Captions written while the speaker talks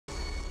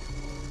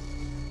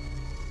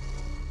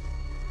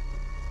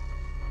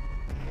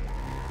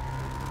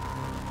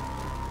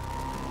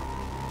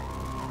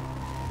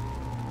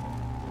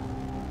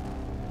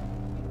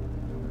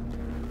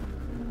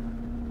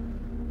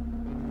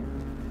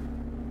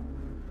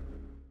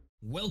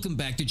Welcome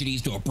back,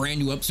 Digitys, to a brand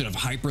new episode of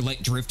Hyper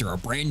Light Drifter, a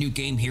brand new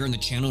game here on the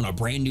channel and a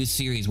brand new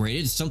series where it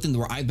is something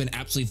where I've been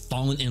absolutely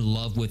fallen in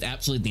love with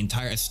absolutely the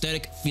entire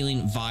aesthetic,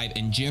 feeling, vibe,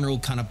 and general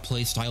kind of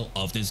play style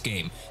of this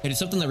game. It is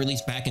something that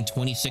released back in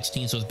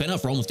 2016, so it's been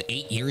out for almost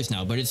 8 years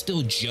now, but it's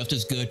still just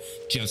as good,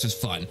 just as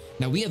fun.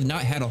 Now, we have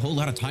not had a whole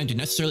lot of time to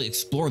necessarily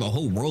explore the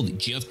whole world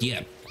just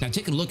yet. Now,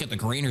 taking a look at the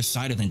grainer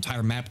side of the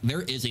entire map,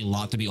 there is a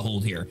lot to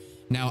behold here.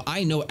 Now,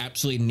 I know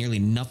absolutely nearly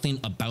nothing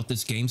about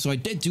this game, so I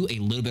did do a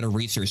little bit of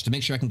research to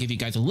make sure I can give you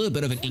guys a little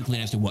bit of an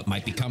inkling as to what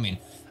might be coming.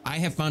 I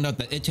have found out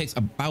that it takes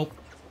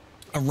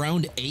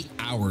around 8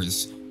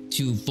 hours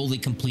to fully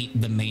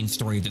complete the main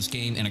story of this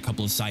game and a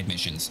couple of side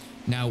missions.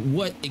 Now,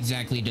 what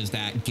exactly does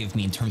that give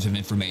me in terms of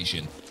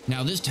information?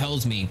 Now, this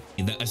tells me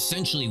that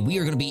essentially we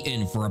are going to be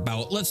in for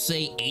about, let's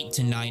say, 8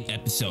 to 9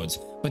 episodes.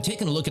 But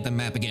taking a look at the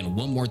map again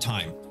one more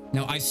time.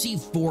 Now, I see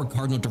 4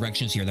 cardinal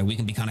directions here that we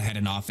can be kind of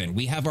heading off in.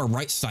 We have our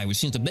right side, which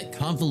seems a bit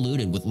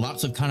convoluted with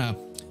lots of kind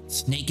of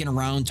snaking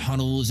around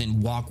tunnels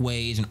and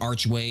walkways and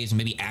archways and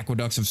maybe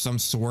aqueducts of some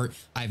sort.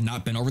 I have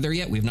not been over there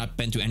yet. We have not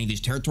been to any of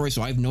these territories,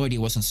 so I have no idea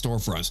what's in store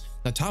for us.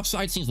 The top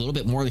side seems a little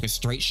bit more like a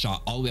straight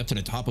shot all the way up to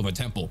the top of a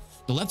temple.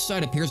 The left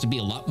side appears to be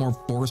a lot more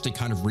forested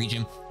kind of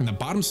region, and the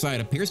bottom side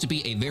appears to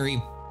be a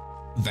very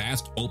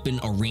vast open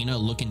arena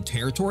looking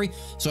territory.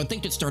 So I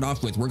think to start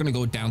off with, we're going to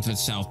go down to the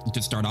south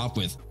to start off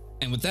with.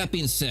 And with that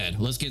being said,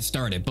 let's get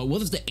started. But what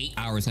does the 8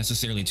 hours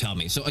necessarily tell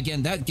me? So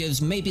again, that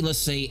gives maybe, let's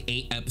say,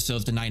 8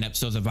 episodes to 9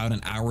 episodes, about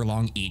an hour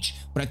long each.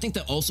 But I think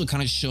that also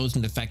kind of shows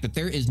me the fact that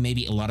there is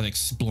maybe a lot of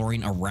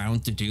exploring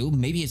around to do.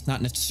 Maybe it's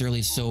not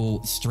necessarily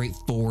so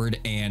straightforward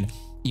and,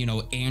 you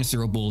know,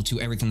 answerable to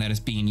everything that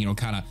is being, you know,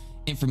 kind of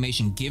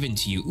information given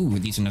to you. Ooh,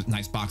 these are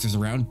nice boxes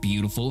around,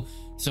 beautiful.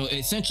 So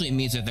essentially it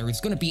means that there is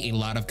going to be a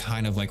lot of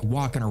kind of like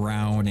walking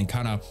around and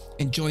kind of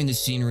enjoying the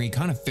scenery,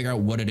 kind of figure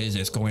out what it is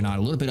that's going on.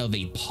 A little bit of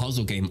a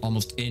puzzle game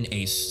almost in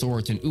a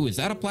sort. And ooh, is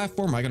that a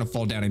platform? Am I going to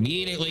fall down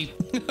immediately?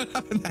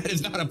 That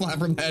is not a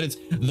platform, that is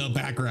the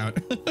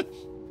background.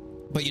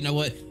 But you know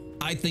what?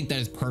 I think that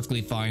is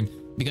perfectly fine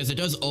because it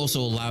does also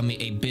allow me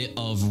a bit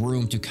of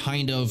room to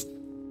kind of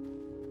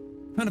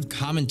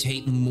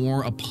commentate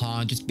more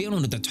upon just being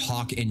able to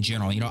talk in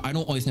general. You know, I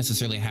don't always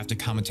necessarily have to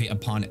commentate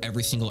upon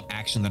every single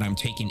action that I'm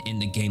taking in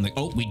the game. Like,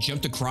 oh, we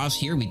jumped across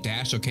here, we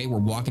dashed, okay, we're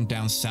walking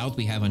down south,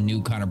 we have a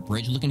new kind of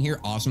bridge looking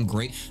here, awesome,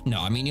 great. No,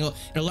 I mean, you know,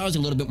 it allows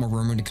you a little bit more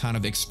room to kind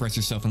of express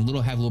yourself and have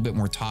a little bit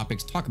more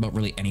topics, talk about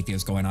really anything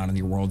that's going on in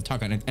your world,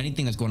 talk about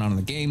anything that's going on in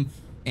the game.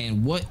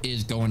 And what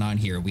is going on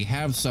here? We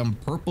have some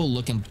purple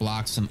looking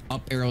blocks, some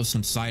up arrows,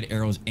 some side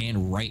arrows,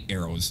 and right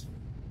arrows.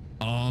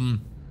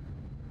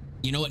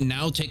 You know what,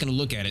 now taking a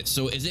look at it,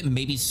 so is it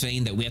maybe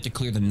saying that we have to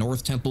clear the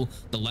north temple,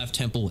 the left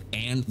temple,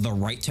 and the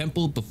right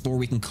temple before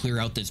we can clear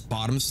out this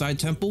bottom side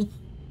temple?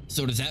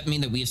 So does that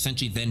mean that we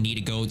essentially then need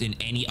to go in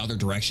any other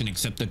direction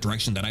except the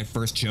direction that I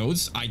first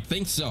chose? I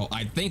think so.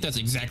 I think that's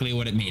exactly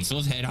what it means. So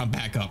let's head on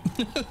back up.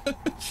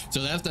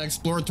 So that's the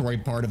exploratory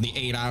part of the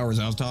 8 hours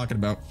I was talking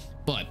about.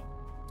 But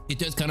it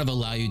does kind of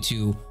allow you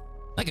to,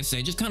 like I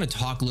say, just kind of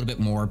talk a little bit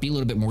more, be a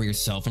little bit more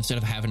yourself instead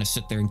of having to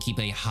sit there and keep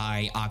a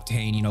high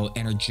octane, you know,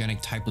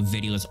 energetic type of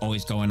video that's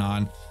always going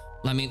on.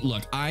 I mean,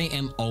 look, I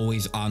am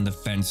always on the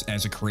fence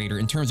as a creator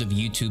in terms of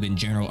YouTube in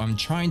general. I'm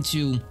trying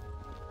to,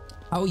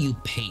 how you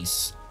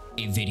pace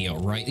a video,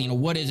 right? You know,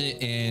 what is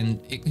it? And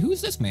who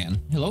is this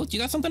man? Hello, do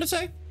you got something to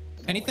say?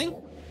 Anything?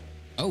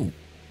 Oh,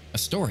 a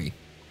story.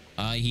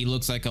 He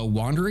looks like a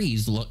wanderer.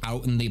 He's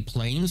out in the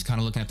plains,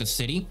 kind of looking at the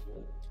city.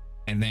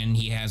 And then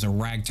he has a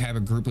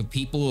ragtag group of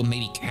people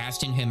maybe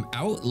casting him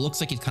out. It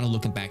looks like he's kind of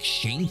looking back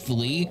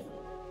shamefully.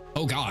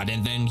 Oh God,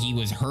 and then he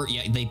was hurt.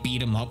 Yeah, they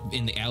beat him up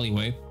in the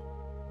alleyway.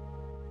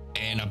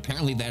 And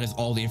apparently that is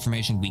all the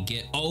information we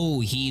get.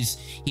 Oh, he's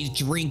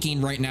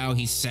drinking right now.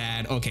 He's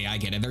sad. Okay, I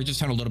get it. They're just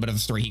telling a little bit of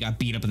the story. He got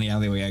beat up in the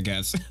alleyway, I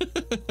guess.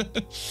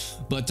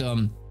 But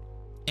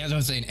as I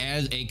was saying,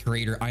 as a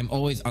creator, I'm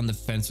always on the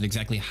fence of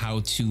exactly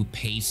how to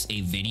pace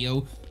a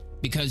video.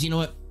 Because you know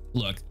what?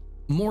 Look,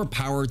 more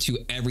power to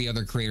every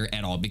other creator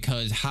at all,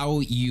 because how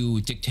you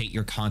dictate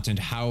your content,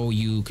 how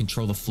you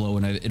control the flow,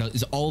 and it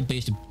is all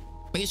based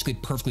basically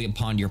perfectly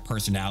upon your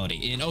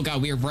personality. And oh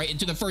God, we are right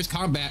into the first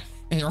combat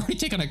and they're already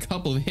taking a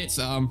couple of hits.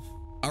 All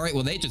right,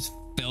 well, they just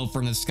fell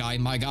from the sky.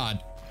 My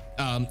God,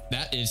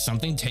 that is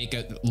something. Take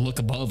a look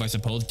above, I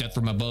suppose. Death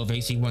from above,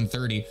 AC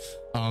 130.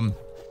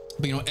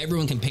 But you know,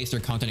 everyone can pace their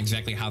content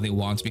exactly how they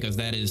want, because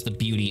that is the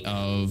beauty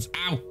of,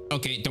 ow,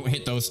 okay, don't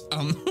hit those.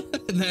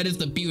 That is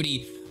the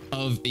beauty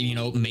of, you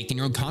know, making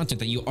your own content,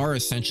 that you are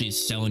essentially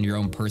selling your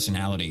own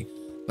personality.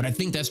 But I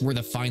think that's where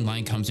the fine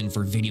line comes in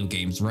for video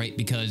games, right?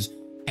 Because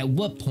at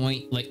what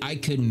point, like, I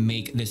could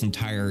make this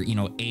entire, you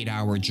know,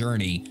 8-hour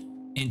journey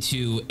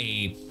into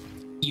a,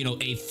 you know,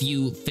 a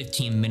few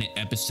 15-minute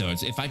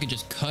episodes. If I could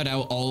just cut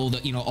out all the,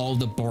 you know, all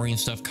the boring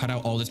stuff, cut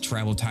out all this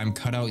travel time,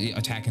 cut out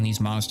attacking these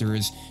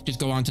monsters, just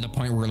go on to the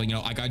point where, like, you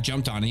know, I got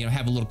jumped on and, you know,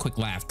 have a little quick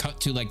laugh, cut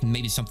to like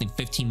maybe something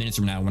 15 minutes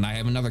from now when I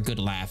have another good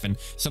laugh and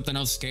something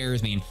else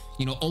scares me, and,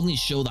 you know, only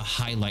show the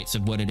highlights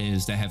of what it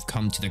is that have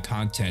come to the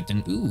content.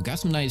 And ooh, got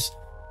some nice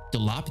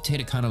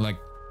dilapidated kind of like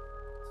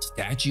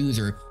statues,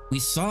 or we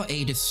saw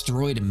a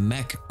destroyed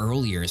mech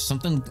earlier,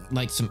 something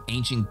like some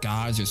ancient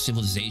gods or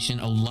civilization.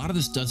 A lot of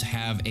this does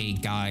have a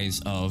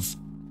guise of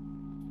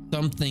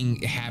something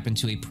happened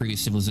to a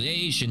previous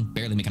civilization,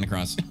 barely making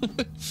across.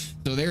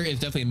 So there is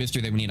definitely a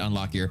mystery that we need to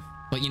unlock here.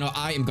 But, you know,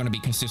 I am going to be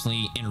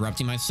consistently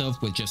interrupting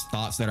myself with just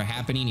thoughts that are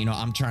happening. You know,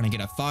 I'm trying to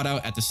get a thought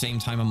out. At the same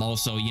time, I'm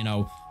also, you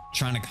know,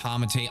 trying to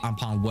commentate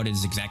upon what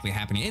is exactly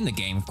happening in the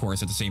game, of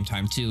course, at the same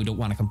time, too. Don't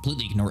want to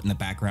completely ignore it in the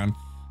background.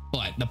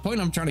 But the point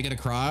I'm trying to get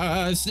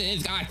across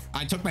is,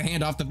 I took my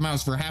hand off the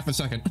mouse for half a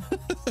second.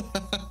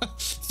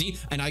 See,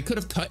 and I could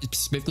have cut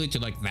specifically to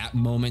like that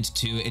moment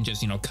too, and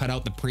just, you know, cut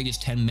out the previous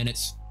 10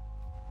 minutes.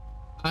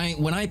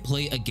 When I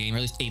play a game, or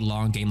at least a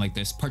long game like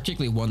this,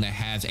 particularly one that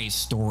has a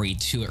story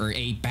to it or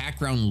a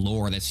background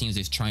lore that seems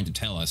it's trying to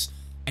tell us,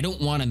 I don't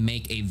want to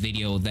make a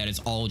video that is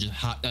all just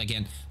hot,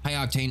 again, high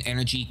octane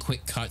energy,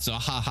 quick cuts, so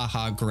ha ha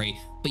ha, great,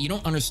 but you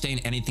don't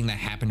understand anything that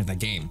happened in the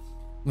game.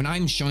 When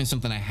I'm showing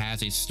something that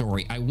has a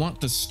story, I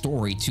want the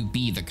story to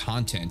be the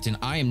content, and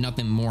I am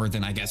nothing more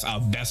than, I guess, a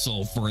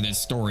vessel for this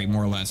story,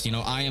 more or less. You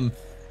know, I'm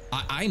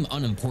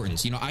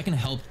unimportant. You know, I can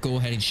help go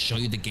ahead and show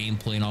you the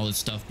gameplay and all this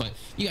stuff, but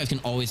you guys can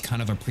always kind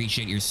of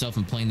appreciate yourself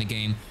in playing the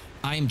game.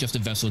 I am just a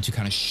vessel to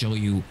kind of show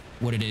you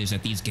what it is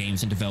that these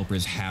games and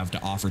developers have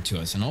to offer to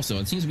us. And also,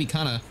 it seems to be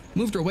kind of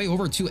moved our way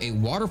over to a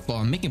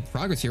waterfall and making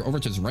progress here over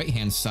to his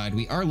right-hand side.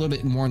 We are a little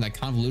bit more in that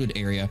convoluted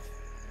area.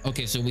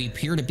 Okay, so we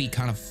appear to be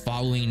kind of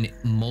following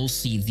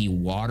mostly the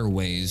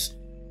waterways.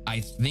 I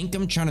think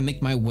I'm trying to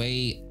make my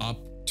way up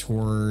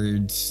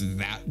towards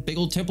that big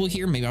old temple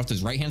here, maybe off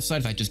this right-hand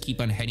side if I just keep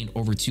on heading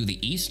over to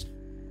the east.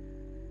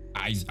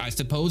 I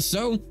suppose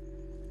so.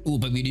 Ooh,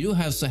 but we do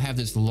have to have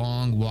this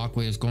long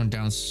walkway that's going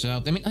down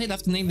south. I mean, hey,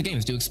 that's the name of the game,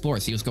 is to explore,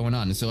 see what's going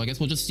on. And so I guess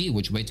we'll just see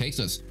which way it takes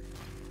us.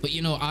 But,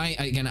 you know,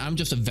 I'm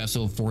just a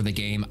vessel for the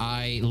game.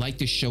 I like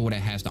to show what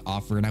it has to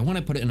offer, and I want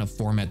to put it in a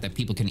format that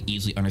people can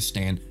easily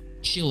understand,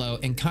 chill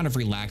out, and kind of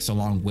relax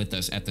along with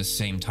us at the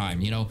same time.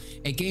 You know,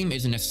 a game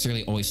isn't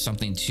necessarily always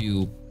something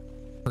to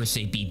per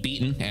se be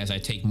beaten. As I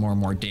take more and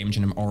more damage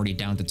and I'm already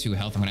down to 2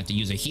 health, I'm gonna have to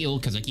use a heal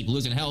because I keep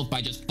losing health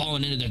by just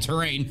falling into the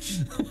terrain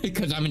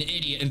because I'm an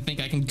idiot and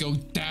think I can go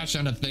dash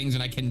onto things,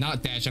 and I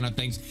cannot dash onto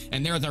things.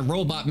 And there's a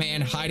robot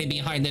man hiding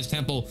behind this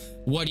temple.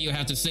 What do you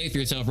have to say for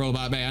yourself,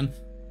 robot man?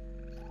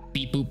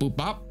 Beep boop boop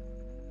bop.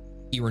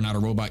 You are not a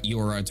robot, you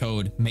are a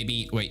toad.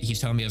 Maybe, wait, he's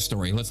telling me a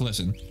story. Let's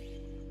listen.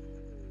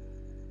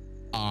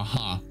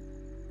 Uh-huh.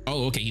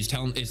 Oh, okay, he's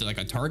telling, is it like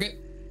a target?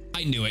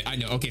 I knew it, I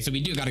know. Okay, so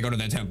we do gotta go to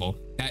that temple.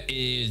 That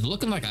is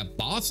looking like a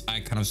boss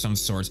icon of some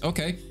sorts.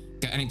 Okay,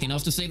 got anything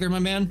else to say there, my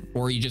man?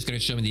 Or are you just gonna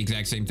show me the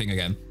exact same thing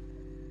again?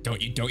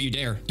 Don't you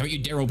dare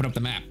open up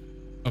the map.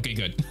 Okay,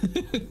 good.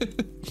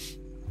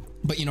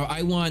 But, you know,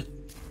 I want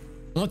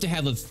to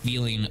have a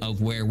feeling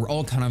of where we're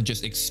all kind of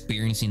just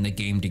experiencing the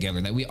game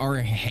together, that we are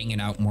hanging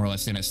out more or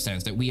less, in a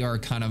sense, that we are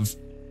kind of,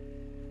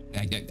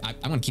 I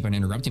want to keep on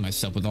interrupting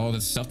myself with all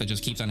this stuff that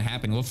just keeps on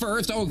happening. Well,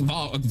 first, dodge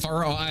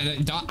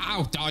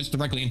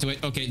directly into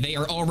it. Okay, they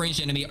are all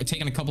ranged enemy,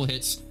 taking a couple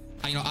hits.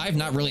 You know, I've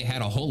not really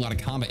had a whole lot of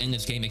combat in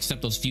this game,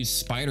 except those few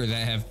spiders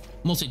that have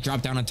mostly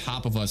dropped down on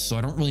top of us, so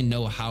I don't really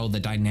know how the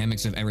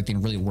dynamics of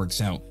everything really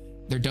works out.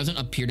 There doesn't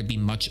appear to be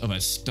much of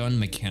a stun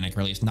mechanic, or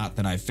at least not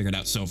that I've figured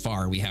out so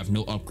far. We have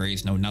no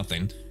upgrades, no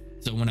nothing.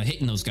 So when I'm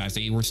hitting those guys,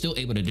 they were still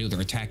able to do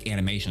their attack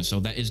animation. So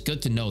that is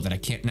good to know, that I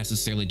can't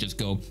necessarily just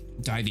go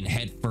diving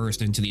head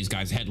first into these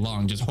guys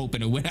headlong, just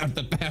hoping to win out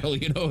the battle,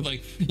 you know,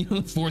 like, you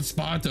know, fourth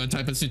Sparta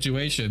type of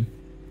situation.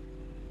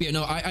 You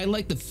know, I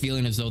like the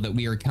feeling as though that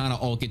we are kind of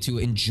all get to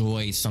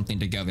enjoy something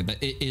together,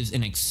 that it is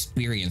an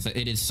experience, that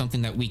it is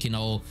something that we can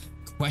all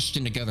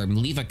question together.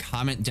 Leave a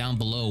comment down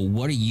below.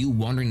 What are you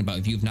wondering about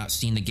if you've not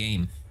seen the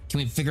game? Can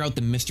we figure out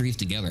the mysteries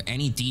together?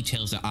 Any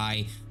details that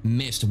I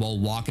missed while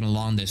walking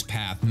along this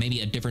path?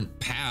 Maybe a different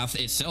path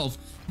itself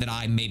that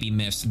I maybe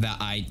missed, that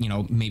I, you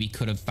know, maybe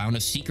could have found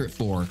a secret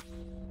for.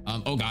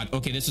 Oh God,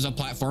 okay, this is a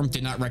platform,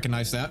 did not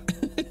recognize that.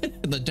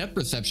 The depth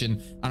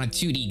perception on a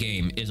 2D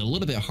game is a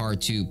little bit hard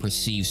to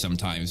perceive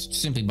sometimes,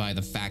 simply by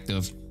the fact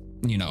of,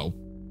 you know,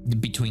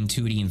 between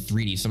 2D and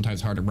 3D,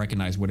 sometimes hard to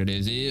recognize what it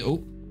is.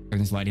 Oh,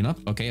 everything's lighting up.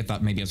 Okay, I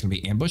thought maybe I was gonna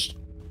be ambushed.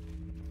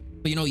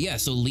 But, you know, yeah,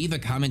 so leave a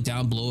comment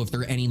down below if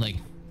there are any, like,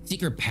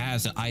 secret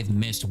paths that I've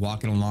missed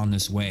walking along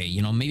this way.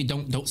 You know, maybe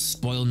don't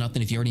spoil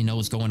nothing if you already know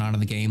what's going on in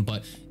the game,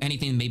 but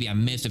anything maybe I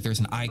missed, if there's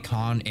an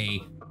icon,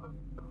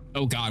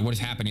 oh God, what is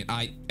happening?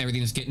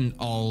 Everything is getting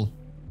all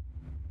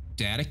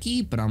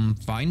staticky, but I'm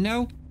fine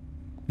now.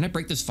 Can I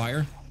break this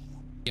fire?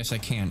 Yes, I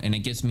can, and it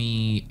gives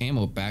me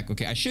ammo back.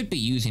 Okay, I should be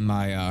using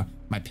my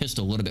my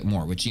pistol a little bit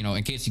more, which, you know,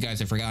 in case you guys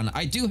have forgotten,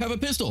 I do have a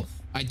pistol.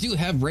 I do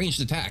have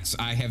ranged attacks.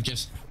 I have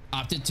just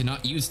opted to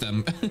not use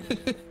them.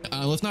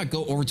 Let's not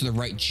go over to the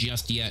right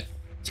just yet.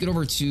 Let's get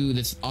over to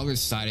this other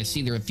side. I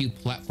see there are a few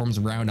platforms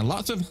around and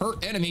lots of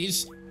hurt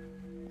enemies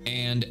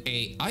and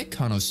a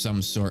icon of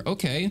some sort.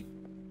 Okay.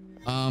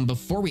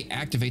 Before we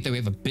activate that, we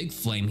have a big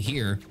flame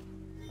here,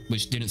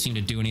 which didn't seem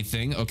to do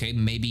anything. Okay,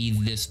 maybe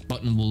this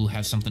button will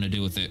have something to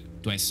do with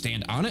it. Do I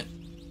stand on it?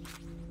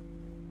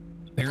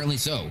 Apparently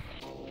so.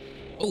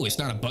 Oh, it's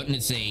not a button,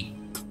 it's a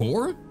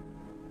core?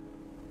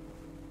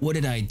 What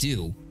did I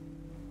do?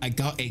 I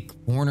got a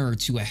corner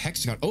to a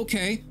hexagon.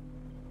 Okay.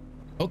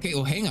 Okay,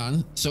 well, hang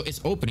on. So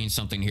it's opening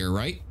something here,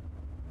 right?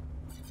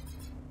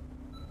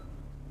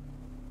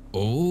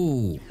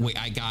 Oh, wait,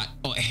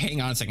 oh, hang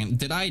on a second.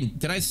 Did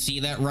I see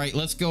that right?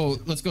 Let's go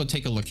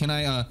take a look. Can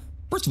I,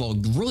 first of all,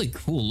 really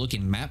cool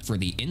looking map for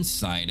the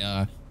inside.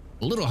 A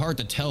little hard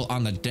to tell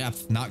on the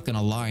depth, not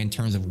gonna lie, in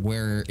terms of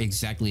where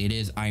exactly it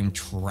is I'm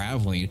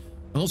traveling. It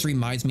almost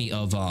reminds me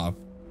of, what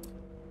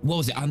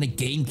was it, on the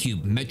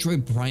GameCube?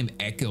 Metroid Prime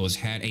Echoes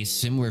had a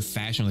similar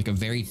fashion, like a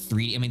very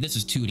 3D, I mean, this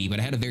is 2D, but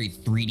it had a very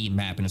 3D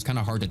map, and it's kind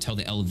of hard to tell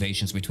the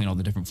elevations between all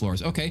the different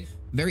floors. Okay,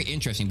 very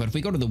interesting. But if we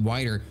go to the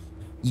wider,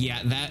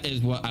 yeah, that is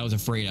what I was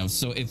afraid of.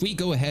 So if we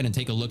go ahead and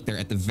take a look there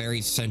at the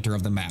very center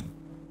of the map,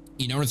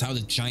 you notice how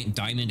the giant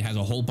diamond has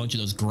a whole bunch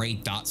of those gray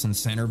dots in the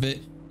center of it,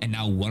 and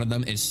now one of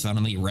them is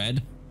suddenly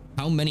red.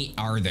 How many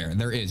are there?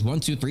 There is 1,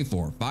 2, 3,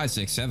 4, 5,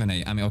 6, 7,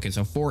 8. I mean, okay,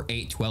 so 4,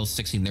 8, 12,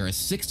 16. There are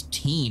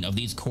 16 of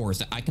these cores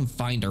that I can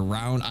find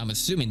around. I'm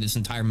assuming this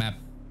entire map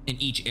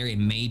in each area.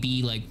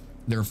 Maybe like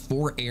there are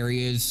 4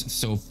 areas,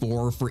 so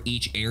 4 for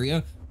each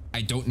area.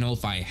 I don't know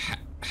if I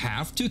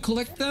have to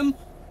collect them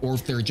or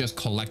if they're just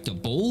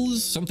collectibles,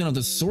 something of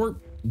the sort.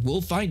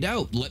 We'll find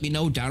out. Let me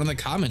know down in the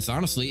comments,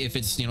 honestly, if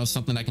it's, you know,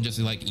 something I can just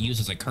like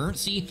use as a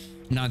currency.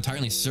 Not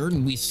entirely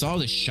certain. We saw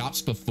the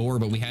shops before,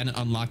 but we hadn't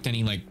unlocked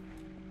any like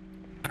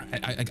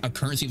a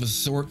currency of a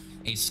sort,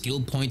 a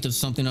skill point of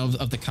something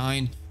of the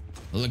kind.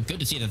 Look, good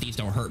to see that these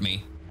don't hurt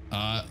me.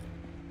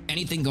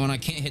 Anything going, I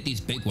can't hit these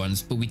big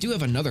ones, but we do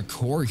have another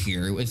core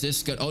here. Is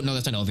this good? Oh no,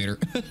 that's an elevator.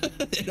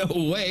 And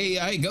away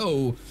I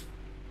go.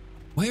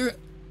 Where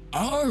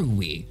are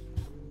we?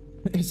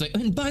 It's like,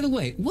 and by the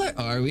way, what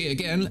are we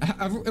again?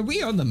 Are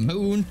we on the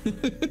moon?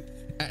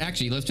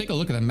 Actually, let's take a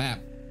look at the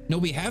map. No,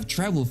 we have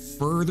traveled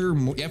further,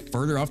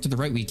 further off to the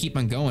right. We keep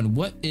on going.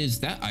 What is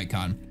that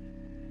icon?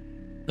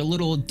 The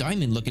little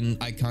diamond looking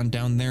icon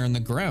down there on the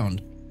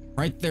ground,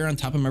 right there on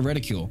top of my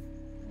reticule.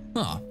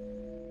 Huh.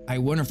 I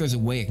wonder if there's a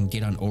way I can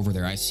get on over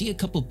there. I see a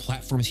couple of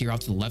platforms here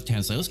off to the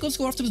left-hand side. Let's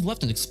go off to the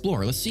left and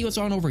explore. Let's see what's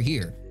on over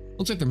here.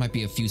 Looks like there might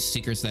be a few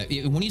secrets that,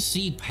 when you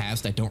see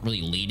paths that don't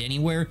really lead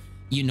anywhere,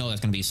 you know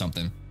that's gonna be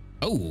something.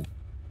 Oh,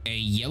 a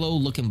yellow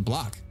looking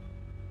block.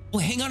 Well,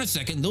 hang on a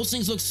second. Those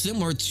things look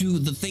similar to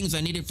the things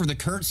I needed for the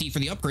currency for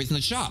the upgrades in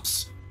the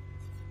shops.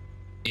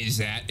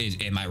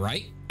 Am I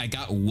right? I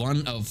got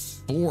 1 of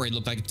 4. It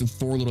looked like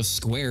 4 little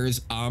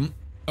squares.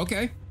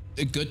 Okay.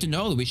 Good to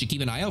know that we should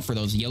keep an eye out for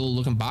those yellow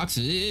looking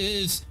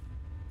boxes.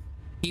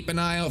 Keep an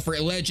eye out for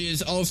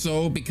ledges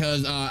also,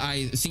 because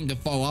I seem to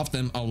fall off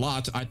them a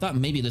lot. I thought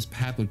maybe this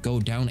path would go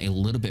down a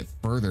little bit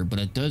further, but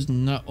it does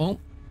not. Oh,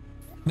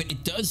 I mean,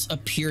 it does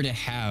appear to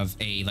have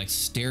a like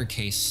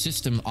staircase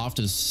system off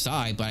to the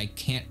side, but I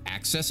can't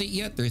access it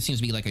yet. There seems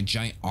to be like a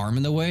giant arm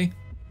in the way.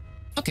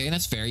 Okay,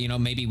 that's fair. You know,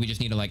 maybe we just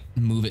need to like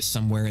move it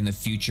somewhere in the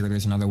future.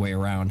 There's another way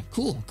around.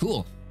 Cool,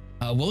 cool.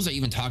 What was I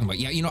even talking about?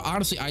 Yeah, you know,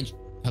 honestly,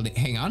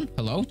 hang on.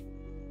 Hello?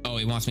 Oh,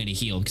 he wants me to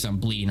heal because I'm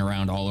bleeding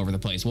around all over the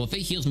place. Well, if it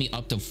heals me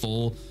up to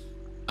full,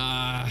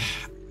 I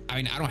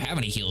mean, I don't have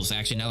any heals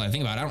actually. Now that I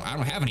think about it, I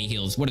don't have any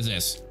heals. What is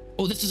this?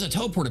 Oh, this is a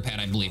teleporter pad,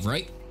 I believe,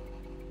 right?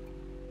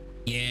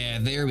 Yeah,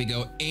 there we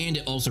go. And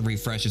it also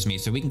refreshes me,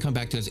 so we can come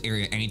back to this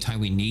area anytime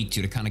we need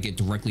to kind of get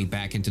directly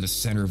back into the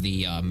center of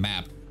the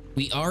map.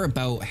 We are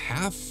about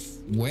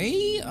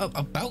halfway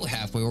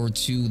over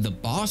to the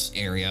boss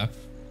area.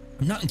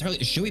 I'm not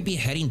entirely, should we be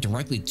heading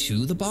directly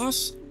to the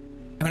boss?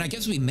 I mean, I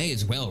guess we may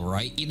as well,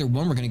 right? Either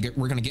one, we're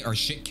gonna get our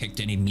shit kicked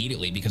in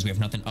immediately because we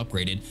have nothing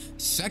upgraded.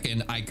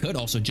 Second, I could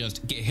also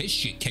just get his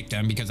shit kicked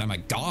in because I'm a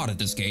god at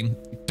this game.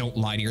 Don't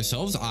lie to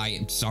yourselves.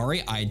 I'm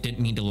sorry. I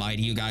didn't mean to lie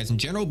to you guys in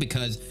general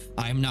because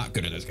I'm not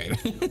good at this game.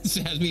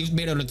 As we've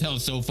been able to tell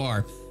so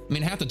far. I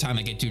mean, half the time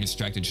I get too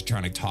distracted just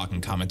trying to talk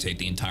and commentate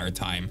the entire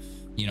time.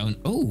 You know, and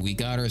oh, we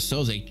got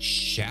ourselves a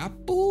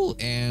chapel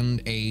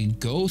and a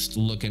ghost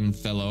looking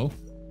fellow.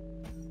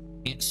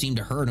 Can't seem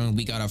to hurt him.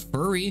 We got a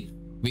furry.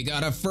 We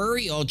got a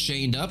furry all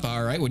chained up.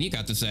 All right, what do you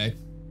got to say?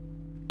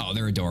 Oh,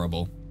 they're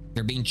adorable.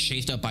 They're being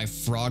chased up by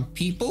frog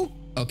people.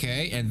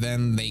 Okay, and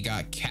then they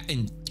got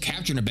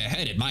captured and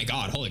beheaded. My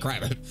God, holy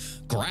crap.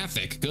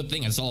 Graphic. Good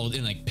thing it's all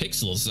in like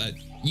pixels.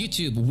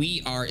 YouTube,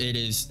 it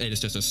is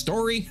just a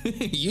story.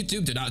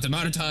 YouTube did not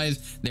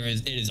demonetize.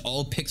 It is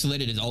all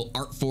pixelated. It is all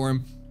art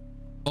form.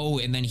 Oh,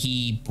 and then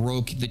he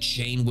broke the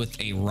chain with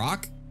a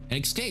rock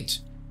and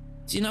escaped.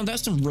 See, now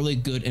that's some really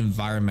good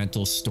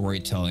environmental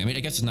storytelling. I mean, I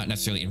guess it's not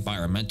necessarily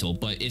environmental,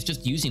 but it's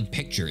just using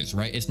pictures,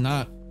 right? It's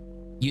not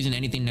using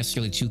anything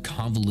necessarily too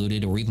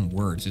convoluted or even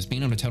words. It's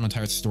being able to tell an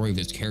entire story of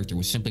this character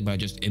was simply by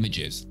just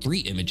images. 3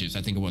 images,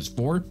 I think it was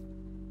 4.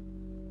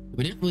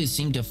 We didn't really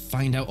seem to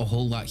find out a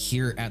whole lot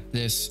here at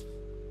this.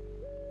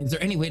 Is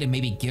there any way to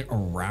maybe get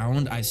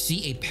around? I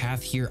see a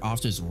path here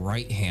off this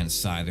right-hand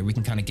side that we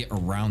can kind of get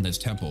around this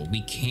temple.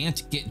 We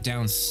can't get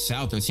down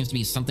south. There seems to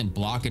be something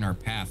blocking our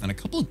path and a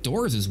couple of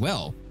doors as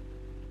well.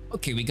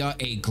 Okay, we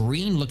got a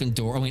green looking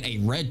door. I mean, a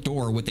red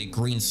door with a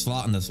green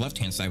slot on this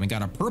left-hand side. We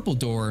got a purple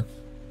door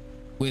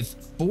with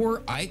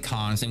 4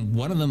 icons, and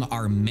one of them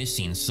are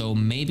missing. So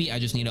maybe I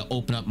just need to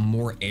open up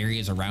more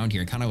areas around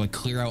here, kind of like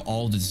clear out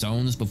all the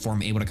zones before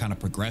I'm able to kind of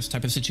progress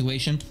type of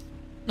situation.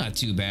 Not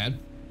too bad.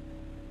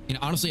 You know,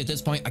 honestly, at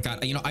this point,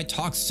 I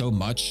talk so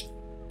much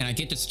and I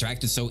get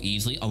distracted so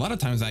easily. A lot of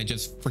times I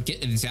just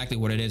forget exactly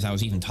what it is I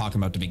was even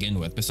talking about to begin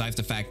with, besides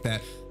the fact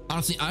that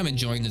honestly, I'm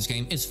enjoying this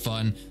game. It's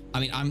fun. I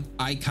mean,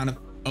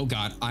 oh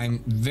God,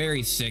 I'm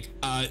very sick.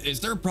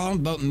 Is there a problem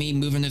about me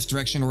moving this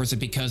direction, or is it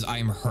because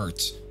I'm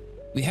hurt?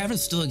 We haven't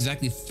still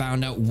exactly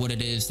found out what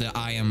it is that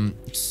I am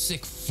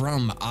sick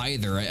from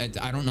either.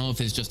 I don't know if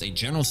it's just a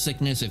general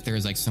sickness, if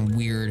there's like some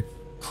weird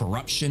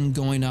corruption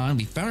going on.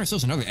 We found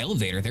ourselves another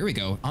elevator. There we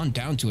go. On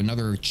down to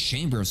another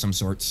chamber of some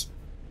sorts.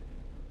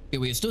 Yeah,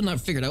 we have still not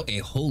figured out a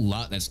whole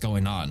lot that's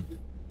going on.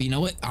 But you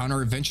know what? On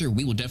our adventure,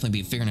 we will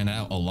definitely be figuring it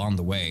out along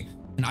the way.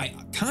 And I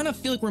kind of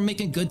feel like we're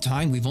making good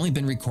time. We've only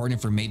been recording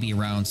for maybe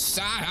around...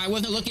 I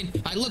wasn't looking.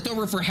 I looked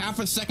over for half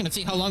a second to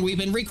see how long we've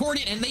been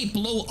recording, and they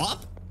blow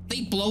up.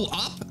 They blow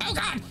up? Oh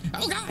God!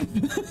 Oh God!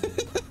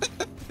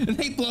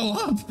 They blow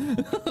up!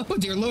 Oh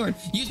dear Lord!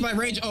 Use my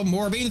range. Oh,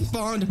 more being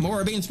spawned.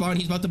 More being spawned.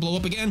 He's about to blow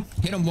up again.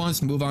 Hit him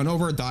once. Move on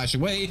over. Dash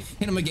away.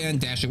 Hit him again.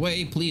 Dash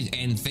away. Please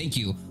and thank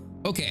you.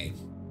 Okay.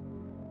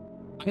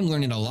 I'm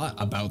learning a lot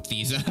about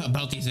these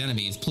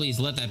enemies. Please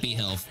let that be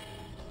health.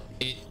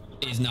 It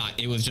is not.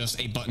 It was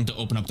just a button to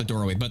open up the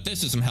doorway. But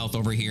this is some health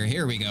over here.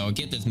 Here we go.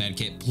 Get this med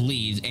kit,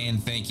 please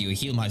and thank you.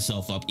 Heal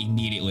myself up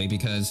immediately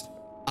because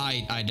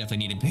I definitely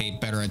need to pay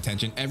better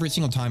attention. Every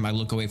single time I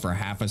look away for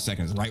half a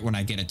second, right when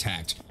I get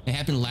attacked. It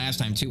happened last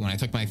time too, when I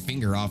took my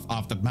finger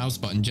off the mouse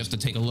button just to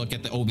take a look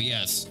at the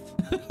OBS.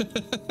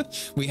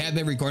 We have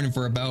been recording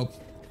for about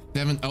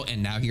 7. Oh,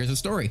 and now here's a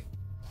story.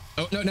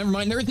 Oh, no, never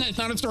mind. It's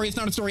not a story. It's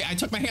not a story. I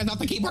took my hands off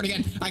the keyboard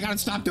again. I gotta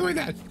stop doing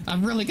that.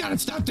 I've really gotta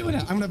stop doing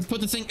that. I'm gonna put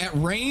this thing at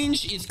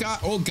range. It's got,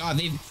 oh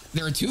God,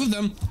 there are 2 of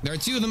them. There are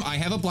 2 of them. I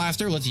have a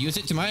blaster. Let's use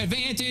it to my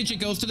advantage. It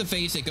goes to the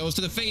face. It goes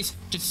to the face.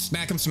 Just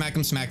smack him, smack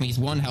him, smack me. He's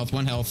 1 health,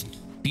 1 health.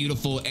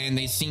 Beautiful. And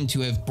they seem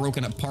to have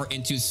broken apart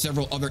into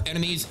several other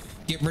enemies.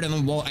 Get rid of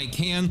them while I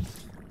can.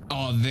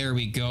 Oh, there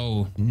we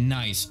go.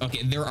 Nice.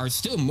 Okay, there are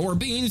still more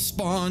being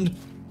spawned.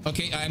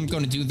 Okay, I'm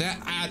going to do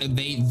that.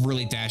 They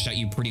really dash at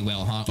you pretty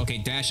well, huh? Okay,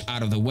 dash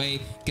out of the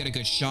way. Get a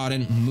good shot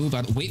in. Move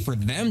out. Wait for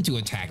them to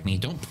attack me.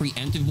 Don't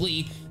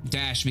preemptively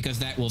dash because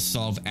that will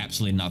solve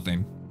absolutely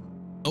nothing.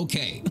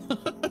 Okay.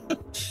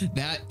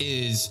 That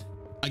is,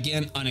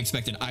 again,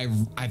 unexpected.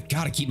 I've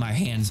got to keep my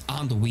hands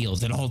on the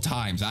wheels at all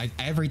times.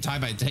 Every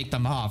time I take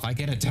them off, I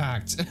get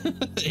attacked.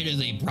 It is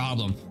a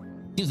problem.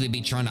 Seems to be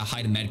trying to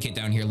hide a medkit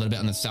down here a little bit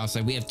on the south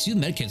side. We have 2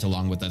 medkits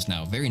along with us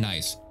now. Very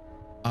nice.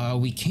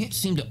 We can't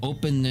seem to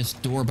open this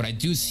door, but I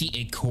do see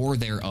a core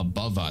there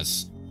above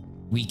us.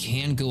 We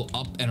can go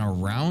up and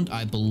around,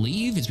 I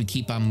believe. As we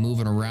keep on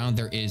moving around,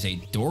 there is a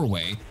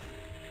doorway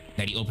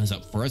that he opens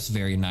up for us.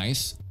 Very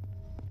nice.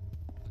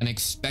 I'm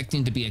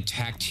expecting to be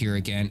attacked here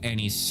again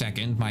any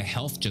second. My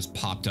health just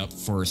popped up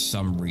for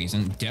some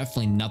reason.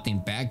 Definitely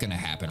nothing bad gonna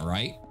happen,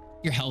 right?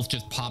 Your health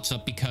just pops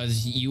up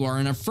because you are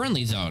in a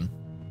friendly zone.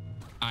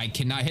 I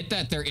cannot hit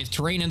that. There is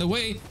terrain in the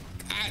way.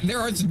 There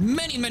are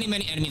many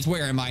enemies.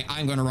 Where am I?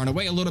 I'm going to run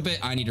away a little bit.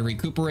 I need to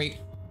recuperate.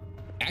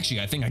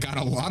 Actually, I think I got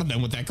a lot of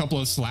them with that couple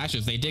of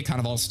slashes. They did kind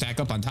of all stack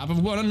up on top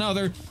of one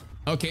another.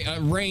 Okay,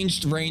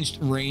 ranged.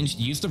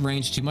 Use the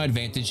range to my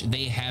advantage.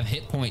 They have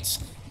hit points.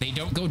 They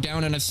don't go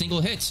down in a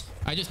single hit.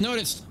 I just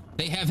noticed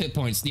they have hit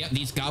points. Yeah,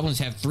 these goblins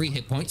have 3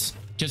 hit points.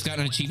 Just got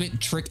an achievement.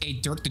 Trick a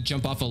Dirk to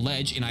jump off a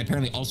ledge. And I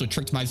apparently also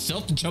tricked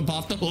myself to jump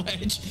off the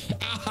ledge.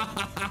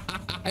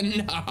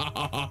 No.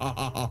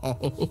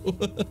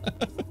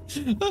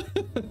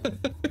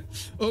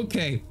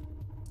 Okay.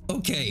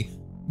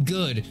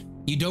 Good.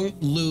 You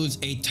don't lose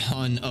a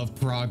ton of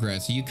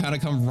progress. You kind of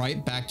come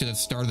right back to the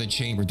start of the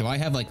chamber. Do I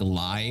have like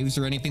lives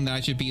or anything that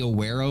I should be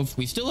aware of?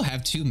 We still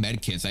have 2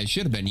 med kits. I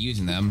should have been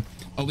using them.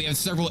 Oh, we have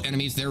several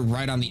enemies. They're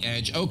right on the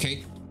edge.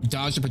 Okay.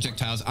 Dodge the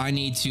projectiles. I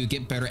need to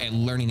get better at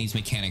learning these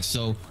mechanics.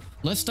 So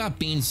let's stop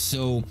being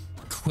so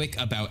quick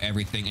about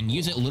everything and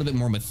use it a little bit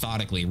more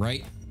methodically,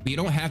 right? You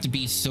don't have to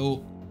be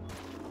so...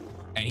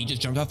 And he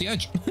just jumped off the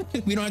edge.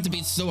 We don't have to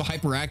be so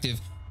hyperactive.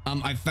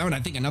 I found,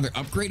 I think, another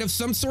upgrade of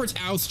some sorts.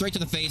 Ow, straight to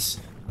the face.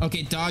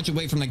 Okay, dodge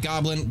away from the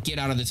goblin. Get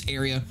out of this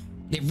area.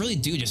 They really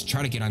do just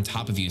try to get on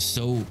top of you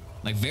so,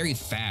 like, very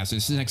fast.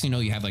 This is next thing you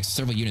know, you have, like,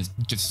 several units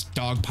just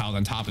dogpiled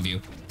on top of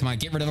you. Come on,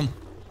 get rid of them.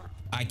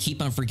 I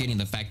keep on forgetting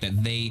the fact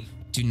that they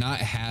do not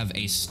have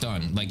a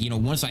stun. Like, you know,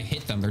 once I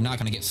hit them, they're not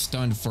going to get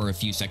stunned for a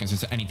few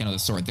seconds or anything of the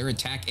sort. Their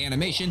attack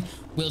animation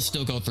will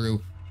still go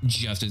through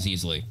just as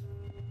easily.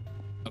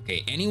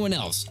 Okay, anyone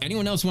else?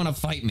 Anyone else want to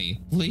fight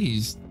me?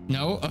 Please.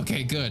 No?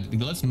 Okay,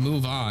 good. Let's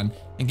move on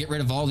and get rid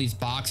of all these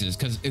boxes,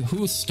 because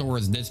who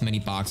stores this many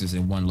boxes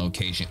in one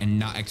location and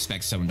not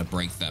expect someone to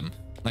break them?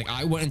 Like,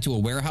 I went into a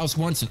warehouse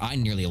once and I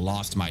nearly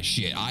lost my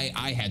shit.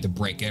 I had to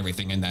break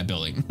everything in that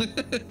building.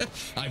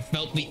 I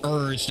felt the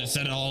urge to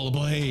set it all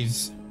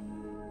ablaze.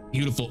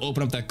 Beautiful.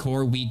 Open up that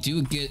core. We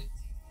do get...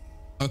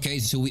 Okay,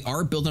 so we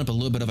are building up a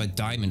little bit of a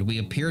diamond. We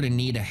appear to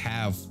need to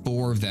have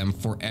 4 of them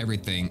for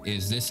everything.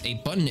 Is this a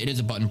button? It is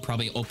a button.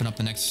 Probably open up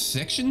the next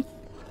section.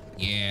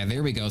 Yeah,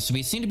 there we go. So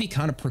we seem to be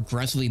kind of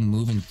progressively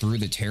moving through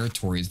the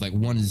territories, like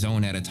one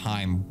zone at a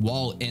time,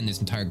 while in this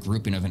entire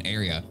grouping of an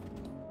area.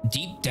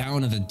 Deep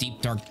down in the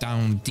deep, dark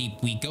down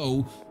deep we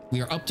go.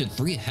 We are up to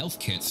 3 health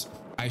kits.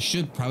 I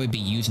should probably be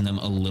using them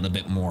a little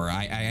bit more.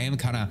 I am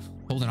kind of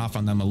holding off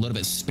on them a little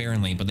bit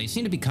sparingly, but they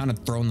seem to be kind of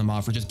throwing them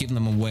off or just giving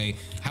them away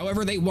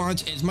however they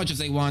want, as much as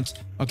they want.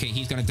 Okay,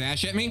 he's gonna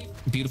dash at me.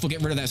 Beautiful.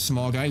 Get rid of that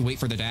small guy. Wait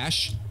for the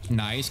dash.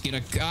 Nice. Get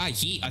a...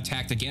 he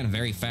attacked again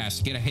very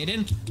fast. Get a hit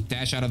in.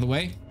 Dash out of the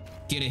way.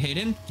 Get a hit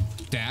in.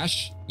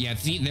 Dash. Yeah,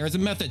 see, there's a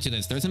method to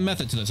this. There's a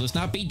method to this. Let's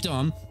not be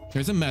dumb.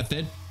 There's a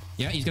method.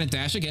 Yeah, he's gonna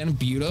dash again.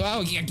 Beautiful.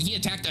 Oh, yeah, he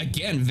attacked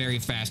again very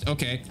fast.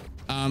 Okay.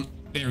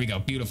 There we go.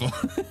 Beautiful.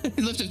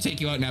 Let's just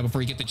take you out now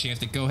before you get the chance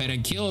to go ahead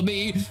and kill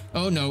me.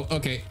 Oh, no.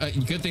 Okay.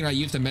 Good thing I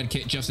used the med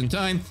kit just in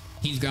time.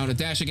 He's going to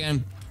dash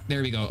again.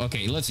 There we go.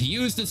 Okay, let's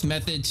use this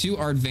method to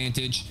our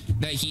advantage,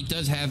 that he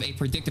does have a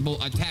predictable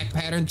attack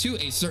pattern to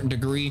a certain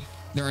degree.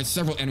 There are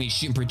several enemies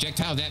shooting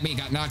projectiles at me.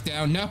 Got knocked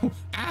down. No.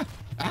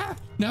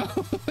 No.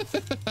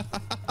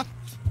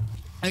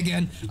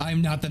 Again,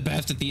 I'm not the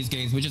best at these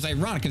games, which is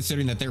ironic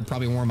considering that they're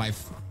probably one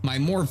of my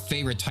more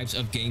favorite types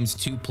of games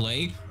to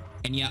play.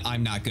 And yeah,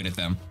 I'm not good at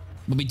them.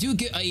 But we do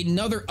get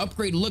another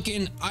upgrade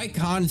looking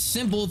icon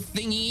symbol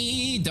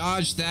thingy.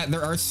 Dodge that.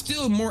 There are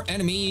still more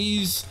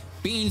enemies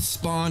being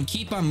spawned.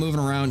 Keep on moving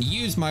around.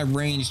 Use my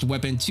ranged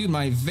weapon to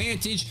my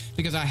advantage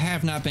because I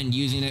have not been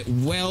using it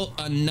well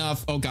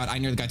enough. Oh god, I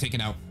nearly got taken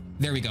out.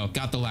 There we go.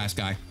 Got the last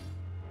guy.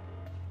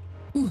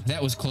 Whew,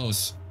 that was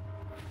close.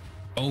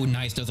 Oh,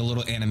 nice. Does a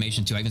little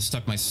animation too. I even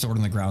stuck my sword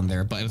on the ground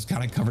there, but it was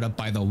kind of covered up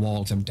by the wall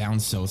because I'm down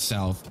so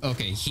south.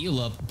 Okay, heal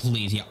up,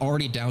 please. Yeah,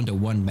 already down to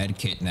 1 med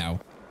kit now.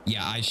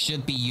 Yeah, I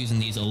should be using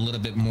these a little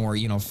bit more,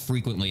 you know,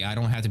 frequently. I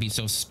don't have to be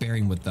so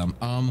sparing with them.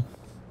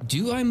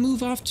 Do I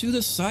move off to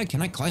the side?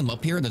 Can I climb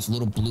up here? This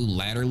little blue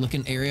ladder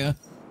looking area?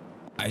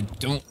 I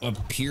don't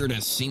appear to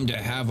seem to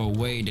have a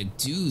way to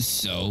do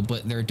so,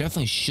 but there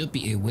definitely should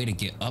be a way to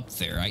get up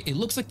there. It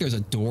looks like there's a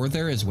door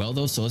there as well,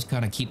 though, so let's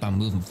kind of keep on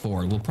moving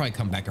forward. We'll probably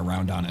come back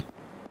around on it.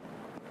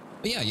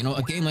 But yeah, you know,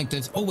 a game like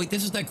this... Oh, wait,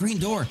 this is that green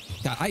door.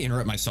 God, I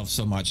interrupt myself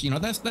so much. You know,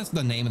 that's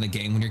the name of the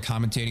game when you're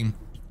commentating,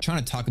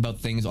 trying to talk about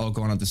things all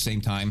going on at the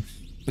same time.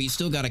 But you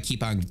still got to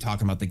keep on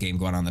talking about the game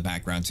going on in the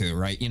background, too,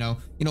 right? You know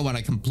when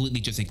I completely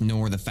just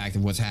ignore the fact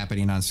of what's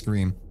happening on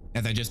screen.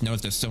 As I just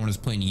noticed that someone is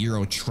playing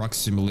Euro Truck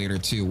Simulator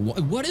 2.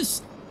 What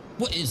is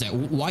that?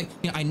 Why?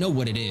 You know, I know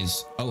what it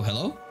is. Oh,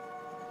 hello?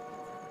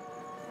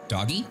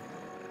 Doggy?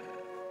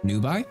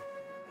 Nubi?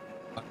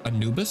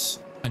 Anubis?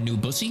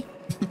 Anubussy?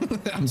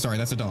 I'm sorry,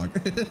 that's a dog.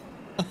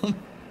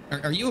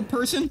 Are you a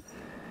person?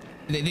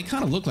 They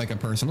kind of look like a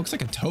person. Looks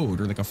like a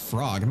toad or like a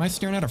frog. Am I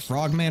staring at a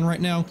frog man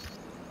right now?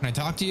 Can I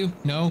talk to you?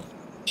 No?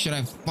 Should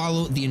I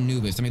follow the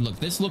Anubis? I mean, look,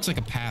 this looks like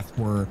a path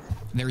where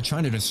they're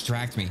trying to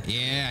distract me.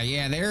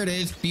 Yeah, there it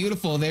is.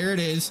 Beautiful, there it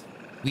is.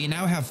 We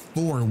now have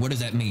 4. What does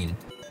that mean?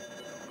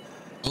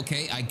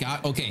 Okay,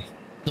 okay.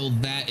 So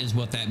that is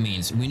what that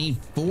means. We need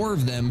 4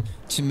 of them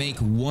to make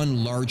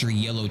 1 larger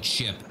yellow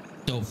chip.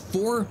 So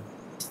 4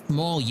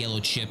 small yellow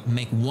chip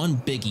make 1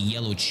 big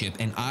yellow chip,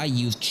 and I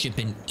use chip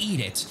and eat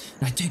it.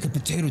 And I take a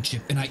potato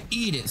chip and I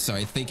eat it.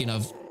 Sorry, thinking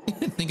of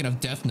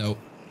Death Note.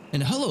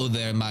 And hello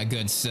there, my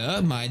good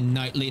sir, my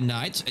knightly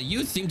knight.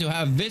 You seem to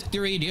have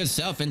victoried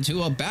yourself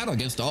into a battle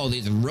against all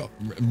these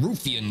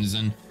ruffians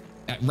and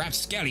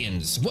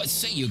rapscallions. What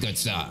say you, good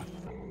sir?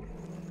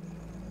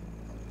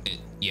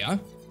 Yeah?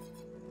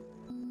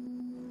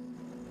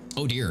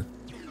 Oh dear.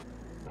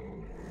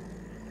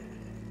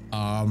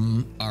 All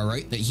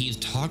right, that he's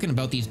talking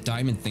about these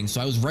diamond things.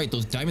 So I was right,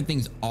 those diamond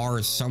things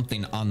are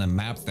something on the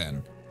map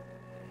then.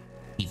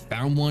 He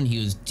found one. He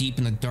was deep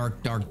in the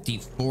dark,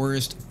 deep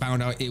forest.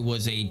 Found out it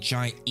was a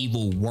giant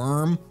evil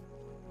worm.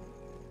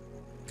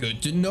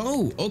 Good to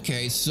know.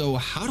 Okay, so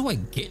how do I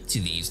get to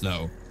these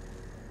though?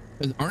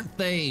 'Cause aren't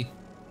they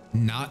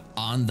not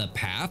on the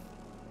path?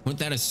 Wouldn't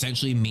that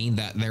essentially mean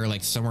that they're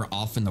like somewhere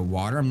off in the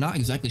water? I'm not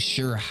exactly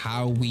sure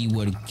how we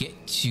would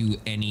get to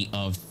any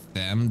of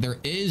them. There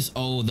is,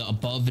 oh, the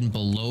above and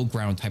below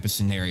ground type of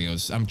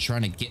scenarios. I'm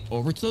trying to get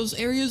over to those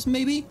areas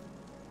maybe?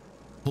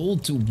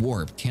 Hold to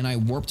warp. Can I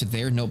warp to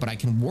there? No, but I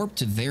can warp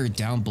to there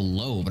down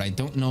below, but I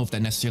don't know if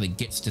that necessarily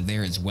gets to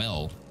there as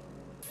well.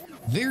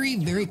 Very,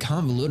 very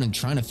convoluted and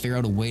trying to figure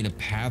out a way to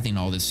pathing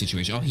all this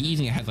situation. Oh, he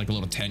even has like a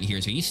little tent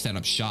here, so he set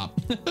up shop.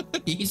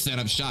 He set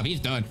up shop. He's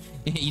done.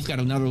 He's got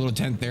another little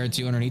tent there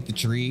too underneath the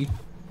tree.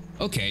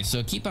 Okay,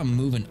 so keep on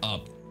moving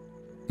up.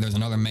 There's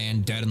another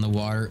man dead in the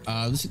water.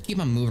 Let's keep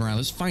on moving around.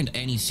 Let's find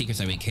any secrets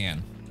that we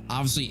can.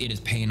 Obviously, it is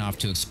paying off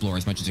to explore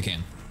as much as you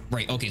can.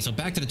 Right, okay, so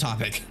back to the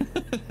topic.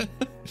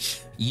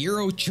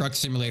 Euro Truck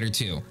Simulator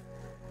 2.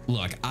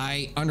 Look,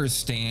 I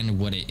understand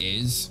what it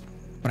is,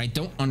 but I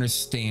don't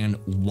understand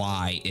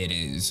why it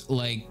is.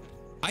 Like,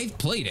 I've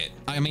played it.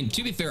 I mean,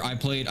 to be fair, I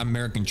played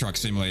American Truck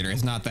Simulator.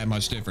 It's not that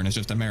much different. It's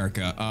just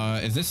America.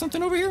 Is this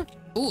something over here?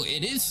 Oh,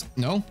 it is.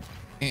 No.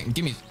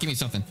 Give me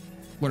something.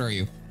 What are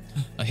you?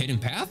 A hidden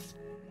path?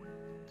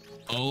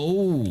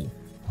 Oh.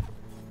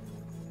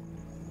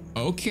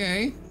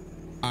 Okay.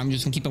 I'm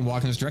just gonna keep on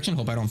walking this direction.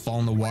 Hope I don't fall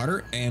in the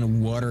water.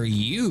 And what are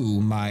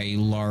you, my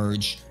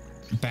large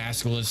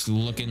basilisk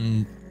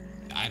looking?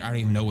 I don't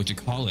even know what you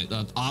call it.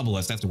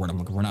 Obelisk. That's the word I'm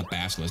looking for. Not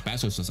basilisk.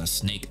 Basilisk is a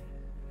snake.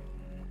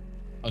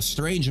 A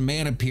strange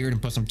man appeared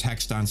and put some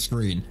text on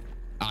screen.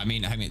 I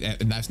mean,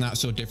 that's not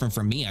so different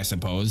from me, I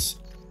suppose.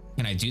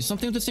 Can I do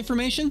something with this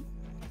information?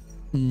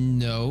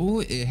 No,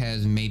 it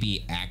has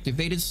maybe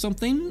activated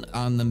something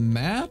on the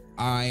map.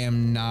 I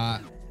am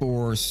not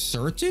for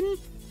certain,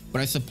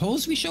 but I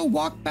suppose we shall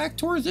walk back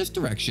towards this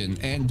direction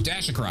and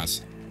dash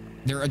across.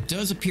 There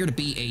does appear to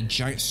be a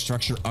giant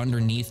structure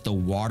underneath the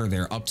water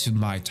there, up to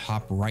my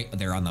top right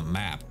there on the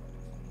map.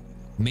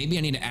 Maybe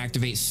I need to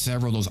activate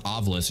several of those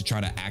obelisks to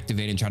try to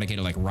activate and try to get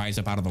it like rise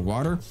up out of the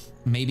water.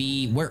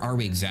 Maybe, where are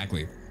we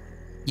exactly?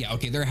 Yeah,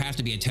 okay, there has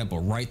to be a temple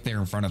right there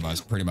in front of us,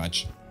 pretty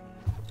much.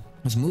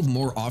 Let's move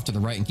more off to the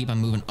right and keep on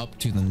moving up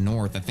to the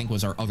north. I think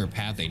was our other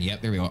path aid.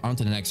 Yep, there we go, on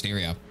to the next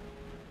area.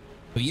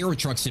 But Euro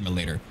Truck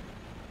Simulator.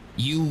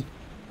 You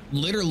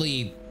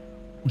literally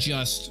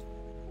just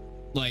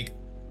like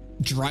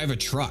drive a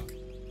truck.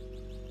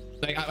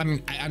 Like, I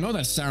mean, I know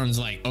that sounds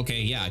like,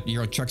 okay, yeah,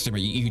 you're a truck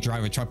simulator, you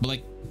drive a truck, but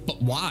like,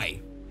 but why?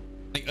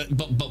 Like,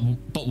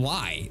 but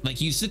why?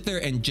 Like, you sit there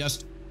and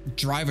just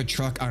drive a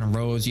truck on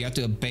roads. You have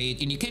to obey,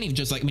 and you can't even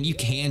just like, I mean, you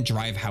can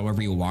drive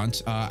however you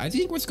want. I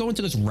think let's go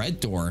into this red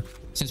door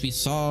since we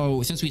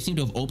seem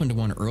to have opened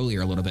one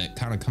earlier a little bit,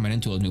 kind of coming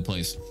into a new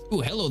place.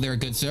 Oh, hello there,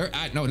 good sir.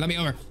 No, let me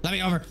over. Let me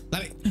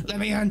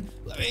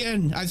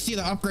in. I see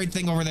the upgrade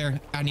thing over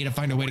there. I need to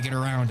find a way to get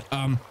around.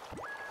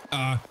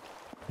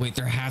 Wait,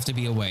 there has to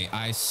be a way.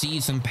 I see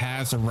some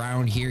paths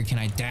around here. Can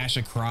I dash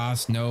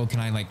across? No.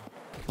 Can I like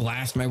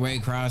blast my way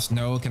across?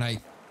 No. Can I?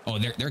 Oh,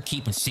 they're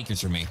keeping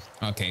secrets from me.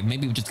 Okay,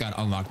 maybe we just got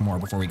to unlock more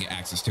before we get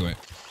access to it.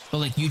 But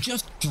like, you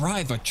just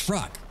drive a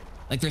truck.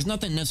 Like, there's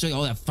nothing necessarily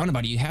all that fun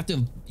about it. You have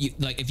to,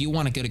 like, if you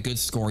want to get a good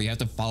score, you have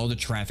to follow the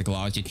traffic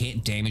laws. You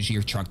can't damage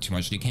your truck too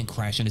much. You can't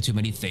crash into too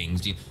many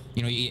things. You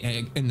know,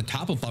 in the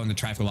top of following the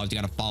traffic laws,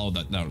 you got to follow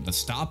the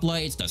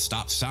stoplights, the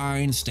stop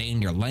signs, stay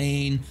in your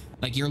lane.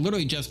 Like, you're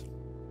literally just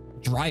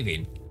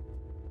driving.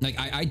 Like,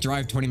 I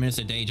drive 20 minutes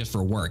a day just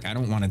for work. I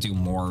don't want to do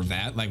more of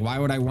that. Like, why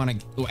would I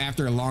want to,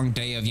 after a long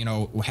day of, you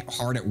know,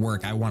 hard at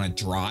work, I want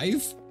to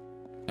drive?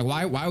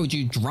 Like, why would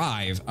you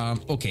drive?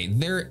 Okay,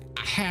 there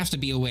has to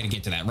be a way to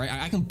get to that, right?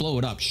 I can blow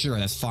it up, sure,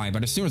 that's fine.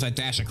 But as soon as I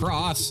dash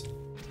across,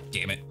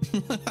 damn it.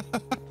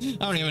 I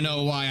don't even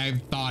know why I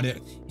thought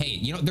it. Hey,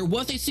 you know, there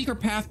was a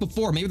secret path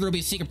before. Maybe there'll be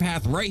a secret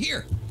path right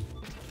here.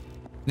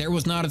 There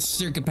was not a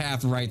secret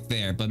path right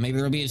there, but maybe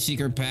there'll be a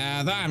secret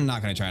path. I'm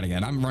not gonna try it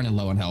again. I'm running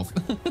low on health.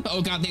 Oh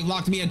god, they've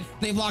locked me in.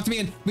 They've locked me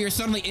in. We are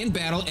suddenly in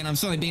battle, and I'm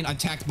suddenly being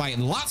attacked by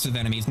lots of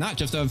enemies, not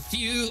just a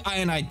few.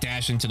 And I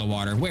dash into the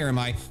water. Where am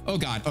I? Oh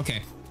god,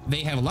 okay.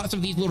 They have lots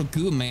of these little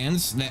goo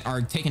mans that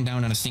are taken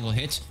down on a single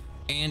hit,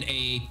 and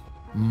a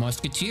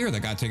musketeer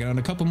that got taken on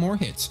a couple more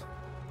hits.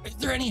 Is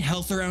there any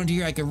health around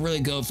here? I could really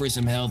go for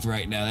some health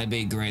right now. That'd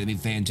be great. That'd be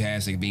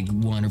fantastic. It'd be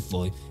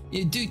wonderful.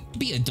 Dude,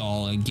 be a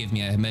doll and give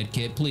me a med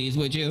kit, please,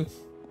 would you?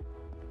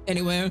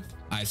 Anyway,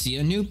 I see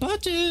a new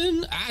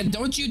button.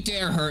 Don't you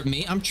dare hurt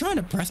me. I'm trying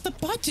to press the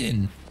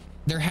button.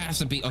 There has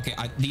to be. Okay,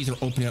 these are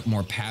opening up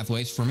more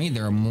pathways for me.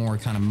 There are more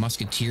kind of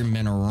musketeer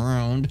men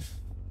around.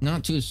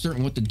 Not too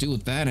certain what to do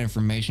with that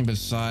information.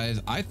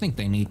 Besides, I think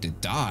they need to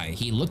die.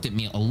 He looked at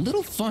me a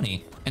little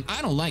funny, and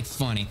I don't like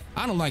funny.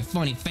 I don't like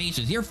funny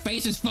faces. Your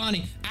face is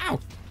funny. Ow,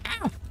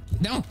 ow.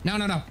 No.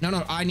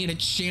 I need a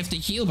chance to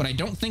heal, but I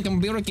don't think I'm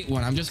gonna be able to get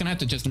one. I'm just gonna have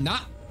to just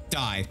not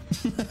die.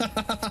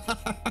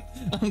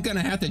 I'm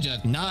gonna have to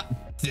just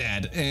not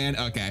dead. And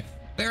okay,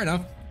 fair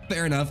enough.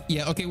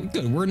 Yeah, okay,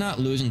 good. We're not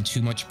losing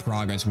too much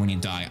progress when you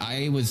die.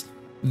 I was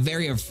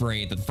very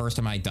afraid that the first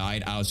time I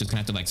died, I was just gonna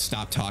have to like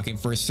stop talking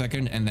for a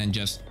second and then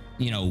just,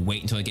 you know,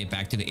 wait until I get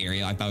back to the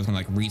area. I thought I was gonna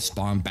like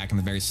respawn back in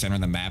the very center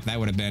of the map. That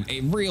would have been a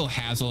real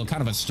hassle,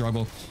 kind of a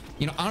struggle.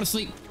 You know,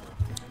 honestly,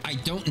 I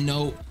don't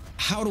know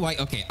how do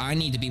okay, I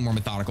need to be more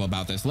methodical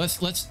about this.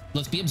 Let's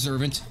be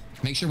observant,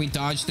 make sure we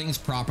dodge things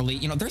properly.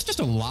 You know, there's just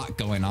a lot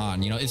going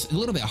on. You know, it's a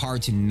little bit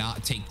hard to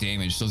not take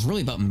damage. So it's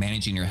really about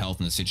managing your health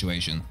in the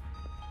situation.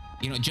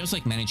 You know, just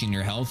like managing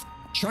your health,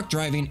 truck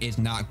driving is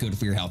not good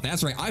for your health.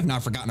 That's right. I've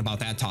not forgotten about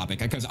that topic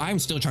because I'm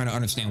still trying to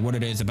understand what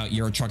it is about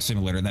Euro Truck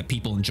Simulator that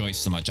people enjoy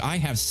so much. I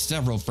have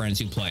several friends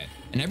who play it,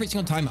 and every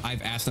single time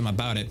I've asked them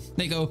about it,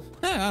 they go,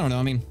 I don't know.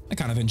 I mean, I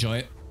kind of enjoy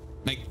it.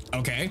 Like,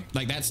 okay,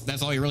 like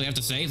that's all you really have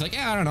to say. It's like,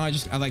 yeah, I don't know.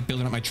 I like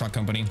building up my truck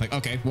company. Like,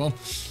 okay, well,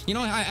 you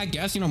know, I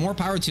guess, you know, more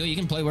power to you. You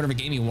can play whatever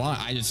game you want.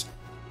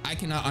 I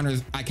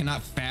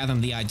cannot fathom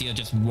the idea of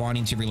just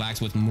wanting to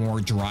relax with more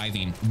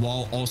driving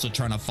while also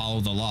trying to follow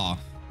the law.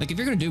 Like, if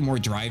you're going to do more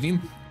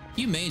driving,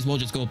 you may as well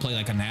just go play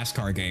like a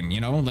NASCAR game,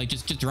 you know, like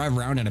just drive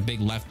around in a big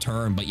left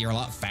turn, but you're a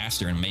lot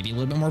faster and maybe a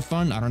little bit more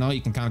fun. I don't know.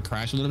 You can kind of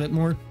crash a little bit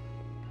more.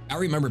 I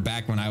remember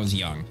back when I was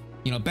young,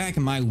 you know, back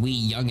in my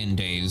wee youngin'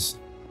 days,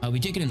 we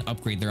did get an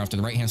upgrade there off to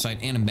the right hand side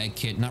and a med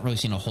kit. Not really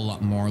seeing a whole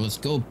lot more. Let's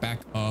go back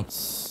up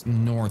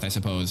north, I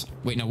suppose.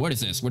 Wait, no, what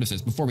is this? What is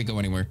this? Before we go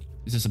anywhere,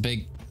 is this a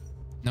big?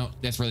 No,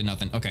 that's really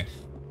nothing. Okay.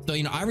 So,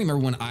 you know, I remember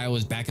when I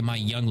was back in my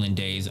youngling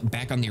days,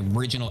 back on the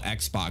original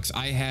Xbox,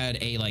 I had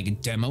a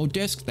like demo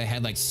disc that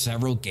had like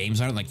several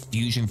games on it, like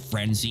Fusion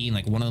Frenzy, and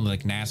like one of them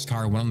like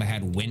NASCAR, one of them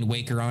had Wind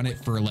Waker on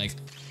it for like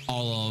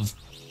all of,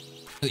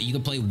 you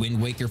could play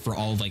Wind Waker for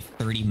all of like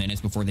 30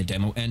 minutes before the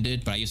demo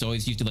ended. But I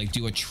always used to like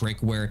do a trick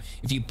where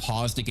if you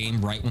pause the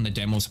game right when the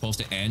demo was supposed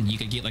to end, you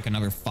could get like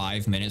another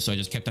 5 minutes. So I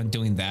just kept on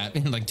doing that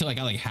and like till I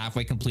got like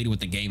halfway completed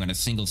with the game in a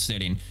single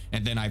sitting,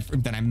 and then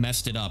I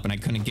messed it up and I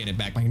couldn't get it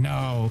back. Like,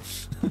 no.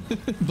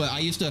 But I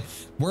used to,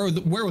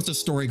 where was the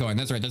story going?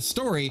 That's right, the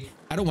story,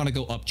 I don't want to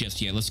go up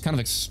just yet. Let's kind of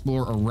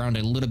explore around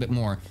it a little bit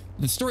more.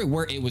 The story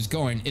where it was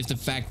going is the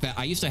fact that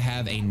I used to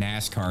have a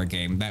NASCAR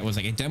game that was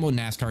like a demo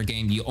NASCAR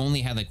game. You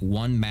only had like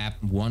one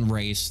map, one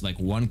race, like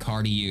one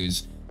car to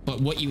use. But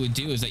what you would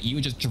do is that you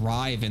would just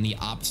drive in the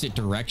opposite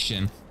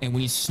direction, and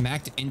when you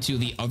smacked into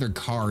the other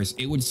cars,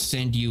 it would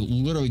send you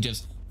literally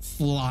just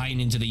flying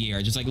into the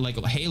air, just like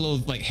Halo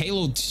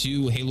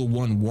 2, Halo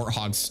 1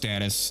 Warthog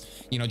status,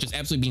 you know, just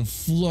absolutely being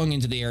flung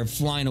into the air,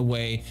 flying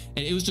away.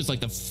 And it was just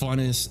like the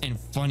funnest and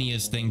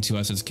funniest thing to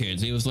us as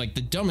kids. It was like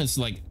the dumbest,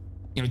 like,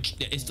 you know,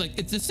 it's like,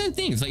 it's the same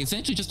thing. It's like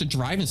essentially just a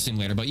driving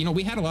simulator, but you know,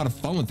 we had a lot of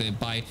fun with it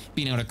by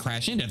being able to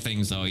crash into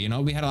things though. You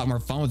know, we had a lot more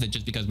fun with it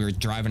just because we were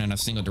driving in a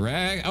single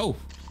direct. Oh,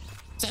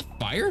 is that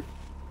fire?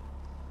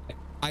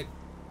 I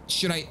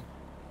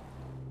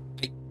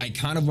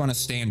kind of want to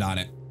stand on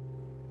it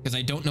because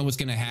I don't know what's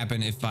going to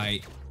happen if I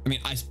mean,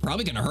 it's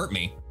probably going to hurt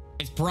me.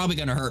 It's probably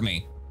going to hurt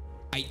me.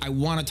 I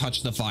want to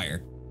touch the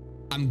fire.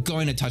 I'm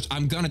going to touch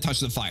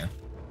the fire.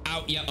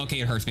 Ow, yeah,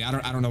 okay, it hurts me. I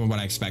don't know what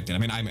I expected. I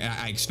mean,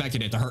 I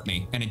expected it to hurt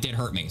me, and it did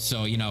hurt me.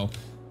 So, you know,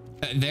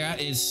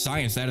 that is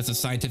science. That is a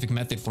scientific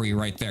method for you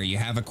right there. You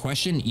have a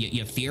question,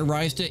 you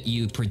theorized it,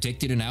 you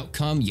predicted an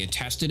outcome, you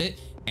tested it,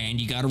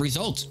 and you got a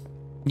result.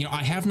 You know,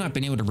 I have not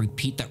been able to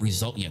repeat that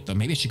result yet, though.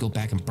 Maybe I should go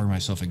back and burn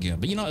myself again.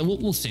 But, you know,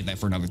 we'll save that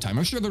for another time.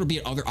 I'm sure there'll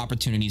be other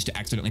opportunities to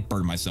accidentally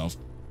burn myself.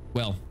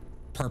 Well,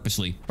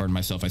 purposely burn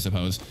myself, I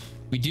suppose.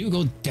 We do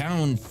go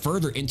down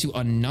further into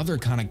another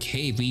kind of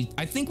cave.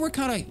 I think we're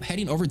kind of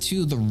heading over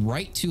to the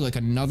right to like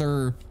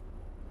another.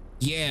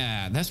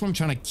 Yeah, that's what I'm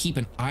trying to keep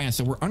an eye on.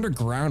 So we're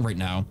underground right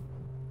now.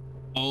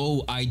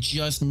 Oh, I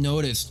just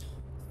noticed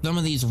some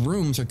of these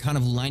rooms are kind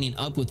of lining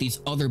up with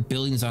these other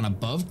buildings on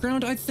above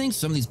ground. I think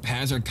some of these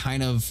paths are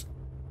kind of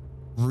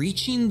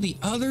reaching the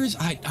others.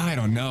 I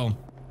don't know.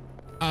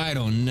 I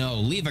don't know.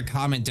 Leave a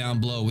comment down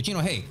below. But you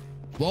know, hey,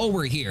 while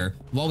we're here,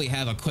 while we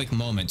have a quick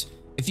moment,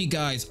 if you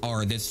guys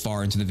are this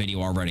far into the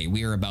video already,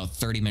 we are about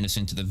 30 minutes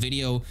into the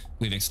video.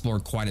 We've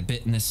explored quite a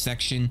bit in this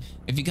section.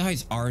 If you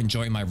guys are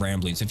enjoying my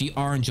ramblings, if you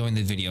are enjoying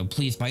the video,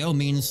 please, by all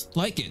means,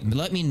 like it.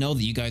 Let me know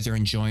that you guys are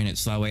enjoying it,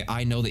 so that way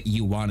I know that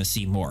you want to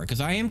see more,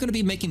 because I am going to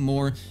be making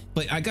more.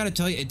 But I got to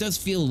tell you, it does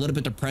feel a little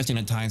bit depressing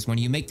at times when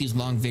you make these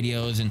long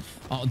videos and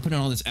put in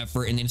all this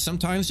effort, and then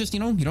sometimes just, you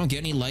know, you don't get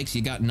any likes,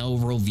 you got no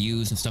real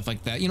views and stuff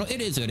like that. You know,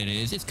 it is what it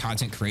is. It's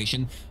content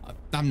creation.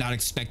 I'm not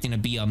expecting to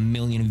be a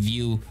million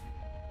view.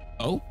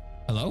 Oh,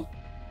 hello?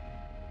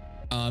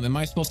 Am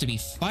I supposed to be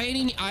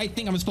fighting? I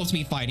think I'm supposed to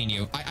be fighting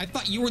you. I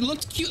thought you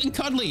looked cute and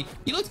cuddly.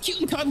 You looked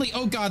cute and cuddly.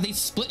 Oh God, they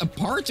split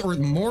apart, or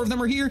more of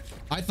them are here.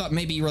 I thought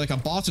maybe you were like a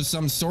boss of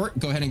some sort.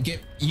 Go ahead and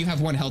you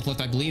have 1 health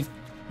left, I believe.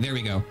 There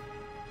we go.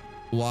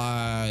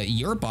 Why,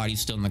 your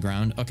body's still on the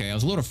ground. Okay, I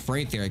was a little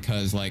afraid there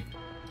because like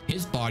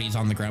his body's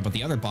on the ground, but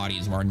the other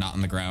bodies are not on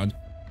the ground.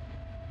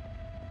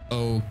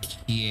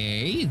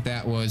 Okay,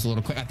 that was a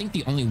little quick. I think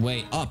the only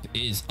way up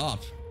is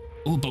up.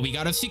 Oh, but we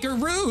got a secret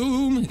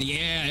room.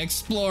 Yeah,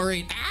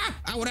 exploring. Ah,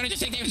 what did I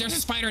just say? There's a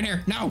spider in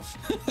here. No.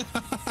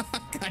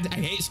 God, I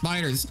hate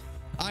spiders.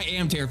 I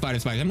am terrified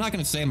of spiders. I'm not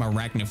going to say I'm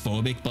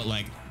arachnophobic, but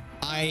like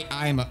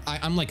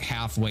I'm like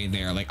halfway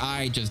there. Like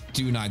I just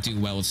do not do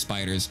well with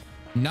spiders.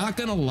 Not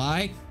going to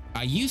lie.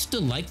 I used to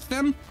like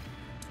them,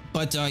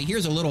 but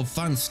here's a little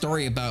fun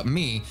story about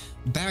me.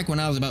 Back when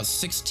I was about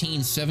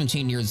 16,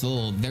 17 years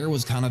old, there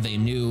was kind of a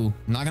new,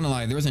 not going to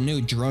lie, there was a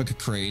new drug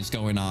craze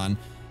going on.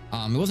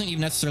 It wasn't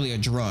even necessarily a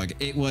drug.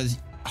 It was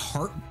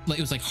heart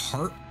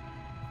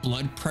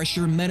blood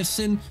pressure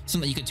medicine,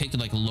 something that you could take to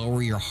like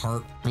lower your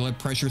heart blood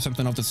pressure,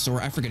 something of the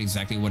sort. I forget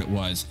exactly what it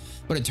was,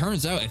 but it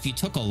turns out if you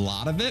took a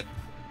lot of it,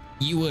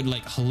 you would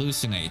like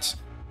hallucinate.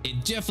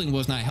 It definitely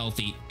was not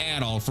healthy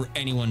at all for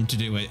anyone to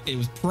do it. It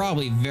was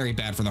probably very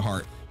bad for the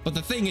heart. But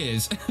the thing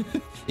is,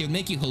 it would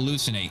make you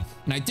hallucinate.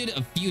 And I did it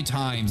a few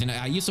times, and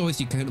I used to always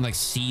kind of like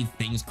see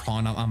things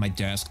crawling out on my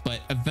desk. But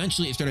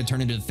eventually it started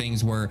turning into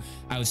things where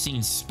I was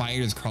seeing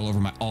spiders crawl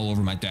over all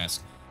over my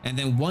desk. And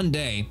then one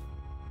day,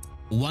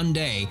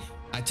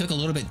 I took a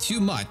little bit too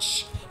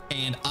much,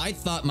 and I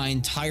thought my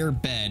entire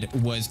bed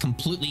was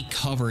completely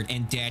covered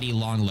in daddy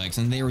long legs,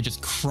 and they were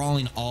just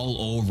crawling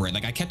all over it.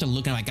 Like, I kept on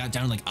looking, I got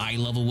down like eye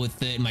level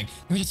with it, and like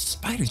there were just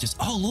spiders just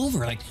all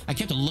over. Like, I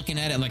kept on looking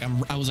at it, like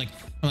I was like,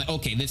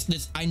 okay,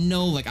 this I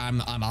know, like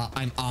I'm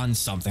on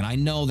something. I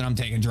know that I'm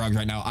taking drugs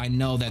right now. I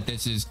know that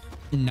this is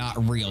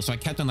not real. So I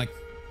kept on like,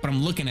 but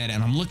I'm looking at it,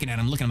 and I'm looking,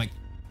 I'm like,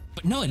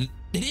 but no, it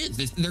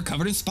is. They're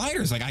covered in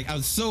spiders. Like, I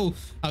was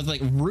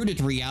like rooted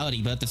to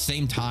reality, but at the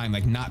same time,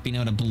 like not being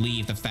able to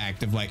believe the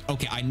fact of like,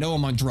 okay, I know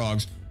I'm on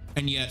drugs,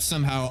 and yet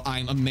somehow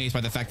I'm amazed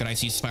by the fact that I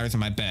see spiders in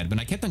my bed. But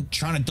I kept on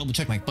trying to double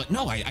check, like, but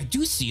no, I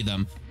do see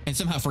them, and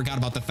somehow forgot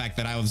about the fact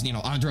that I was, you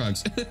know, on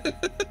drugs.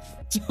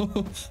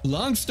 So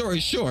long story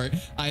short,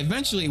 I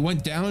eventually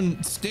went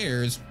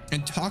downstairs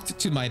and talked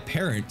to my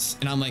parents,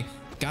 and I'm like,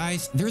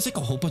 guys, there's like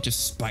a whole bunch of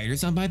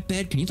spiders on my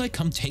bed. Can you like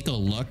come take a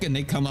look? And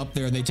they come up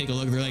there and they take a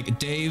look. They're like,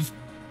 Dave,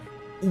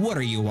 what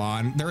are you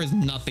on? There is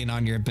nothing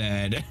on your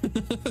bed.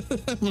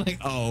 I'm like,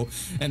 oh.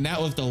 And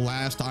that was the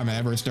last time I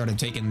ever started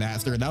taking that.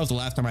 That was the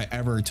last time I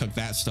ever took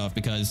that stuff,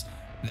 because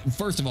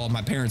first of all,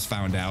 my parents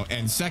found out,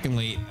 and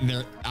secondly,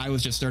 I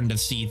was just starting to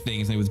see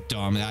things, and it was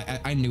dumb.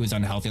 I knew it was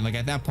unhealthy. And like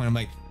at that point, I'm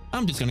like,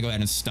 I'm just gonna go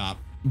ahead and stop.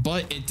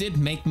 But it did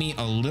make me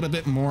a little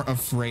bit more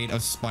afraid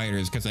of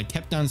spiders, because I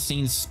kept on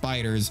seeing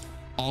spiders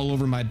all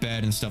over my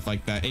bed and stuff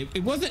like that.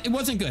 It wasn't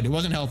good. It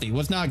wasn't healthy. It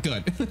was not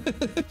good.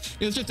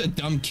 It was just a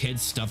dumb kid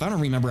stuff. I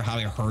don't remember how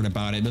I heard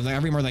about it, but like, I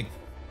remember like,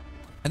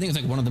 I think it's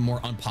like one of the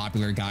more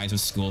unpopular guys at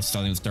school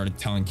suddenly started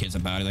telling kids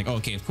about it. Like,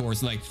 okay, of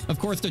course the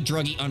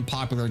druggy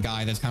unpopular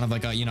guy that's kind of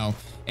like a, you know,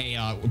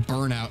 a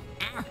burnout.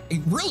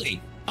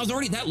 Really? I was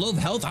already that low of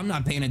health. I'm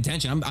not paying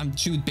attention. I'm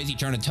too busy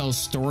trying to tell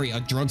a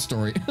drug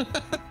story.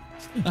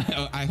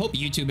 I hope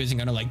YouTube isn't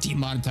gonna like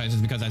demonetize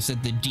us because I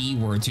said the D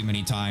word too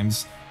many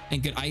times.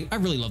 And good, I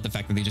really love the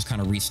fact that they just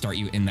kind of restart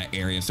you in that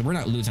area, so we're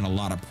not losing a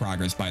lot of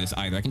progress by this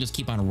either. I can just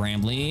keep on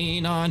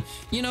rambling on.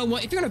 You know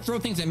what? If you're gonna throw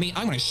things at me,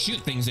 I'm gonna shoot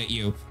things at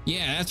you.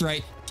 Yeah, that's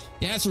right.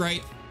 Yeah, that's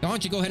right. Why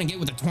don't you go ahead and get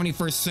with the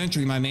 21st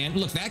century, my man?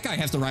 Look, that guy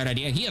has the right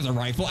idea. He has a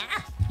rifle.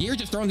 You're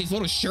just throwing these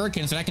little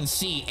shurikens that I can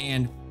see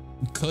and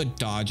could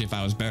dodge if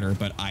I was better,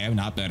 but I am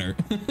not better.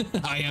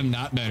 I am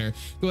not better.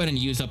 Go ahead and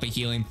use up a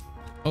healing.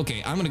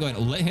 Okay, I'm gonna go ahead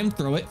and let him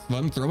throw it.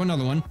 Let him throw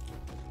another one.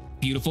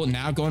 Beautiful.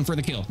 Now going for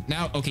the kill.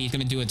 Now, okay, he's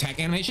gonna do attack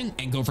animation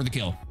and go for the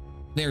kill.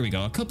 There we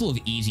go. A couple of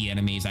easy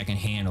enemies I can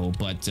handle,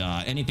 but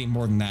anything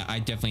more than that, I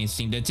definitely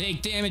seem to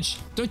take damage.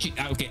 Don't you?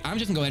 Okay, I'm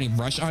just gonna go ahead and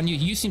rush on you.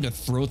 You seem to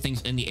throw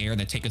things in the air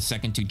that take a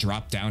second to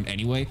drop down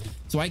anyway,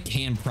 so I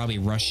can probably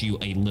rush you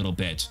a little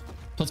bit.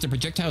 Plus, the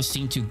projectiles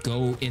seem to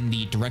go in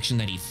the direction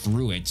that he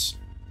threw it.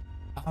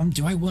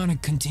 Do I want to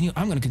continue?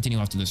 I'm gonna continue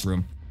off to this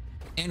room.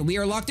 And we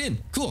are locked in.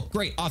 Cool,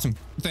 great, awesome,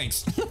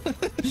 thanks.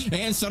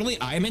 And suddenly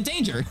I am in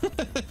danger.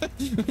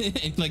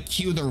 Like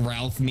cue the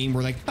Ralph meme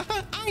where like,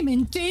 I'm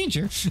in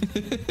danger.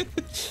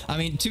 I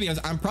mean, to be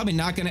honest, I'm probably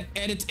not gonna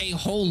edit a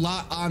whole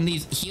lot on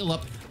these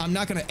I'm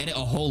not gonna edit a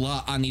whole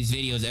lot on these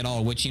videos at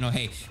all, which, you know,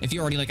 hey, if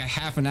you're already like a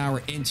half an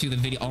hour into the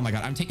video, oh my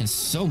God, I'm taking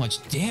so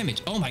much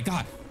damage. Oh my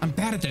God, I'm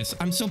bad at this.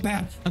 I'm so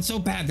bad.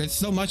 There's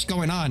so much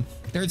going on.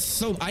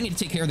 I need to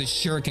take care of this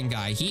shuriken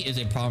guy. He is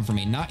a problem for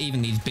me, not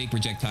even these big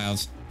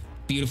projectiles.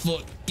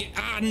 Beautiful.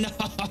 No.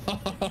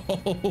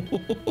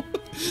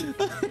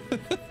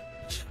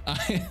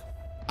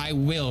 I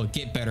will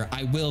get better.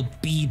 I will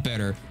be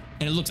better.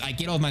 And it looks, I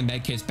get all my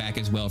med kits back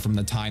as well from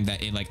the time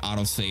that it like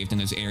auto saved in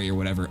this area or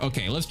whatever.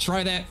 Okay, let's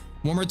try that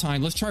one more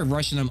time. Let's try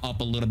rushing them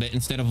up a little bit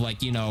instead of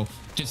like, you know,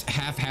 just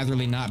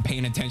haphazardly not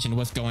paying attention to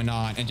what's going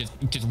on and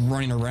just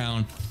running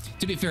around.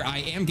 To be fair, I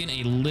am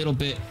getting a little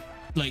bit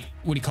like,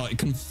 what do you call it,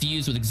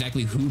 confused with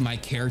exactly who my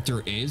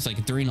character is.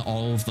 Like during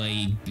all of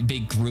the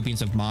big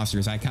groupings of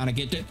monsters, I kind of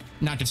get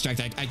not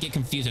distracted. I get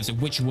confused as to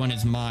which one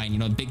is mine. You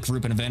know, big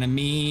grouping of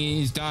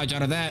enemies, dodge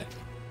out of that.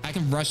 I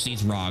can rush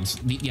these frogs.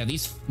 Not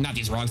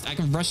these frogs. I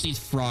can rush these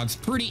frogs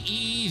pretty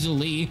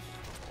easily.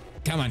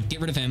 Come on,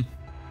 get rid of him.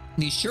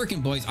 These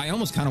shuriken boys, I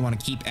almost kind of want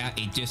to keep at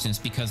a distance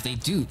because they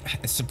do,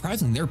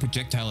 surprisingly, their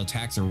projectile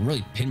attacks are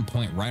really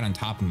pinpoint right on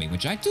top of me,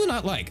 which I do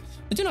not like.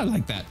 I do not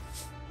like that.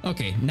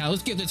 Okay, now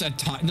let's give this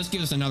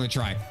another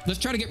try. Let's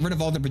try to get rid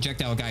of all the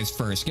projectile guys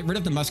first. Get rid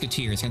of the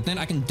musketeers, and then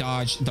I can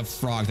dodge the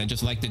frogs that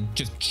just like to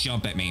just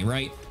jump at me,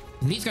 right?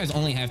 And these guys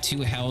only have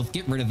 2 health.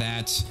 Get rid of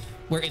that.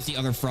 Where is the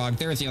other frog?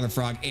 There is the other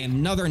frog.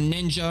 Another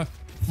ninja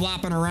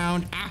flopping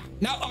around.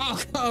 No,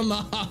 oh, come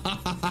on.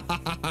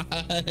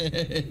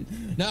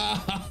 No.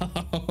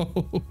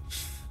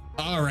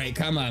 All right,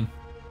 come on.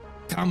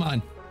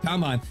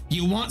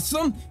 You want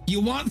some?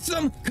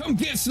 Come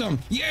get some.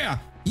 Yeah.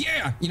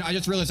 You know, I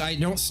just realized I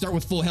don't start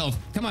with full health.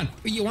 Come on,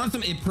 you want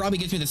some? It probably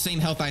gives me the same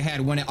health I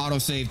had when it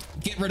auto-saved.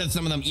 Get rid of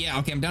some of them. Yeah,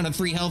 okay, I'm down to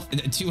 3 health,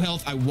 2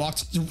 health. I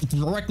walked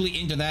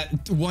directly into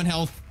that 1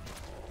 health.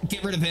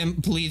 Get rid of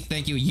him, please,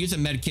 thank you. Use a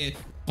med kit.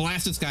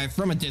 Blast this guy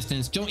from a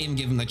distance. Don't even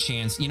give him the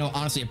chance. You know,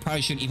 honestly, I probably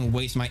shouldn't even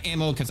waste my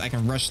ammo because I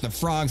can rush the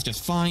frogs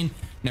just fine.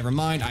 Never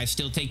mind, I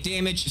still take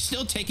damage.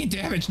 Still taking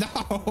damage, no!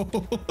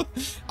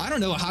 I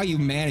don't know how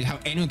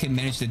anyone can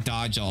manage to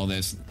dodge all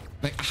this.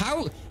 Like,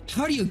 how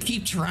do you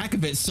keep track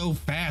of it so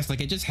fast?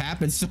 Like, it just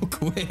happens so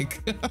quick.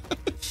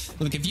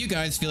 Look, if you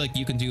guys feel like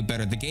you can do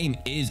better, the game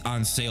is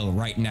on sale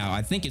right now.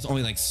 I think it's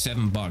only like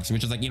 $7,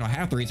 which is like, you know,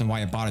 half the reason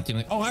why I bought it too.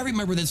 Like, oh, I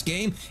remember this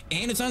game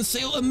and it's on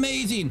sale.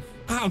 Amazing.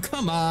 Oh,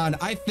 come on.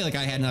 I feel like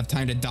I had enough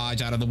time to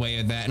dodge out of the way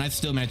of that, and I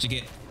still managed to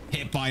get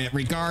hit by it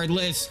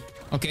regardless.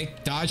 Okay,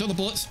 dodge all the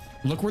bullets.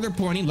 Look where they're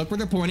pointing. Look where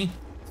they're pointing.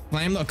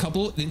 Slam a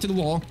couple into the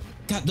wall.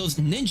 God, those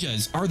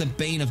ninjas are the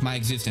bane of my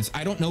existence.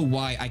 I don't know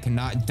why I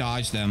cannot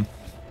dodge them.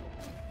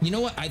 You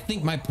know what? I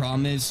think my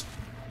problem is,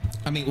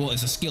 I mean, well,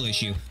 it's a skill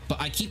issue, but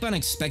I keep on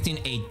expecting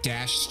a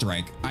dash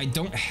strike. I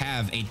don't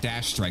have a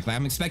dash strike. Like,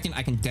 I'm expecting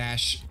I can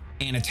dash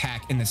and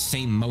attack in the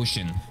same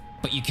motion,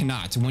 but you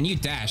cannot. When you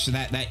dash,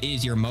 that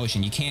is your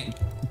motion. You can't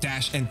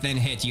dash and then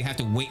hit. You have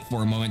to wait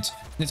for a moment.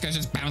 This guy's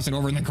just bouncing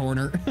over in the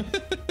corner.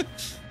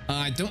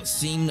 I don't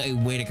see a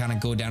way to kind of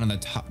go down in the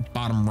top,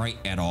 bottom right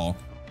at all.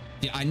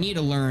 Yeah, I need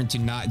to learn to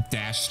not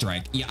dash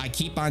strike. Yeah, I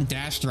keep on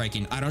dash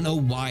striking. I don't know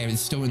why. It's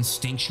so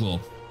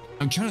instinctual.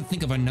 I'm trying to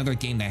think of another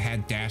game that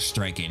had dash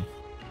striking.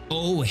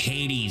 Oh,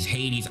 Hades.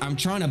 I'm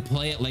trying to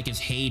play it like it's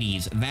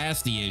Hades.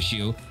 That's the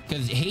issue.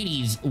 Because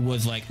Hades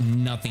was like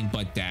nothing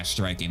but dash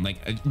striking.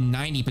 Like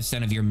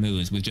 90% of your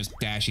moves was just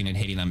dashing and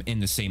hitting them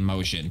in the same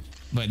motion.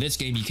 But this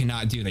game, you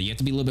cannot do that. You have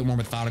to be a little bit more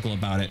methodical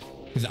about it.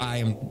 Because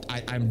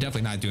I'm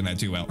definitely not doing that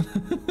too well.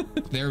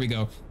 There we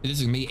go. This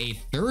is gonna be a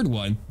third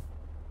one.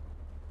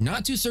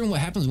 Not too certain what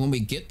happens when we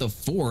get the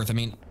fourth. I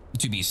mean,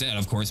 to be said,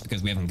 of course,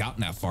 because we haven't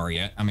gotten that far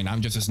yet. I mean,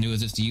 I'm just as new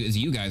as this to you as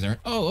you guys are.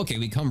 Oh, okay,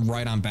 we come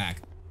right on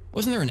back.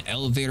 Wasn't there an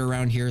elevator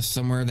around here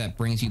somewhere that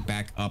brings you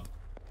back up?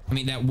 I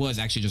mean, that was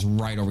actually just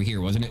right over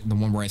here, wasn't it? The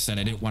one where I said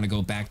I didn't want to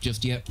go back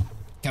just yet.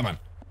 Come on.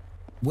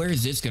 Where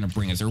is this going to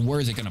bring us, or where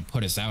is it going to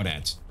put us out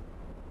at?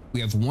 We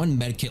have one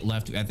med kit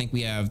left. I think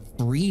we have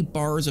 3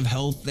 bars of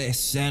health that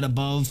said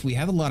above. We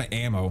have a lot of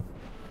ammo.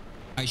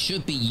 I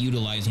should be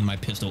utilizing my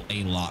pistol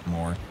a lot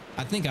more.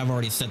 I think I've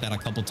already said that a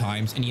couple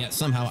times, and yet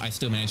somehow I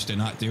still managed to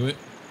not do it.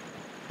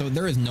 So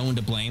there is no one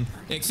to blame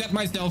except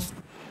myself.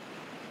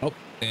 Oh,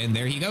 and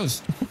there he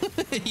goes.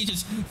 He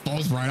just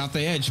falls right off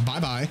the edge.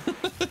 Bye-bye.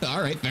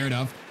 All right, fair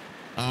enough.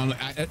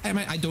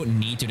 I don't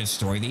need to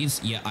destroy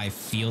these, yet I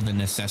feel the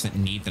necessary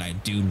need that I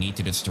do need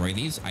to destroy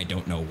these. I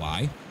don't know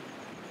why.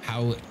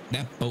 How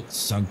that boat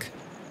sunk.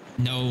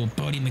 No,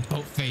 Bodie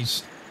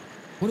McBoatface.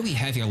 What do we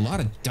have here? A lot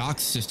of dock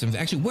systems.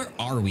 Actually, where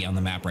are we on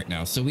the map right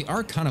now? So we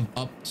are kind of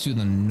up to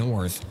the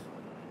north.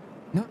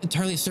 Not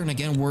entirely certain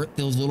again where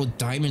those little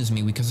diamonds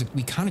mean, because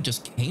we kind of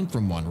just came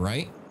from one,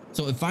 right?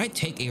 So if I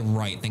take a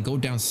right, then go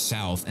down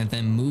south and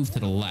then move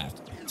to the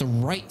left. So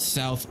right,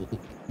 south,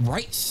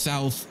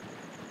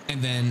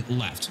 and then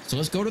left. So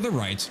let's go to the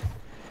right.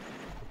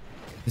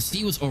 The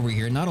sea was over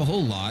here. Not a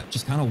whole lot.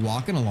 Just kind of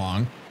walking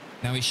along.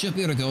 Now we should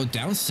be able to go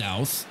down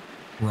south.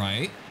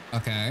 Right.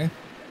 Okay.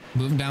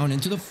 Moving down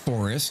into the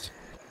forest.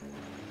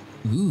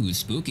 Ooh,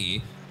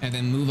 spooky. And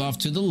then move off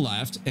to the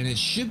left. And it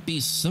should be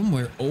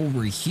somewhere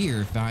over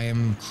here, if I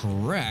am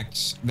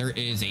correct. There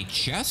is a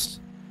chest.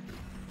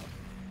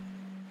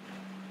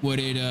 What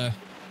did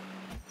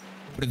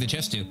the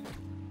chest do?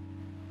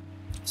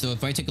 So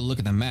if I take a look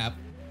at the map,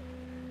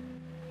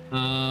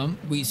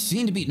 we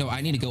seem to be, no,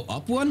 I need to go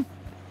up one.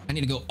 I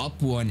need to go up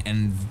one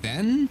and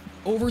then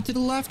over to the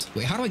left.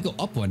 Wait, how do I go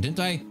up one? Didn't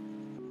I?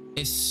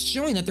 It's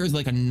showing that there's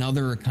like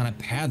another kind of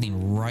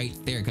pathing right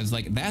there, because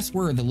like that's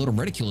where the little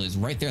reticule is,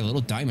 right there. The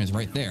little diamond is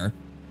right there.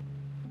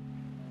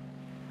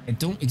 I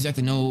don't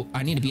exactly know.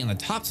 I need to be on the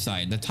top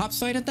side. The top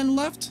side and then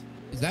left?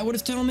 Is that what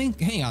it's telling me?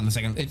 Hang on a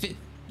second.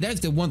 That's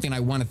the one thing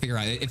I want to figure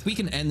out. If we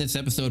can end this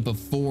episode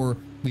before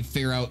we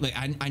figure out, like,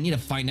 I need to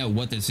find out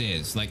what this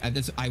is. Like,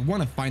 I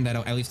want to find that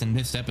out at least in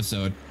this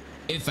episode,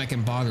 if I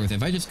can bother with it.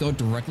 If I just go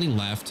directly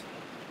left,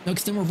 no,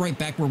 because then we're right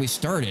back where we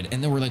started,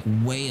 and then we're like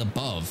way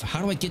above.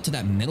 How do I get to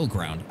that middle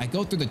ground? I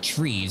go through the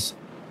trees,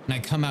 and I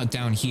come out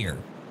down here.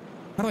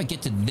 How do I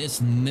get to this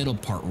middle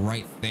part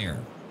right there?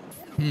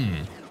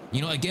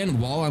 You know, again,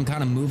 while I'm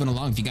kind of moving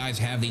along, if you guys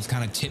have these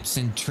kind of tips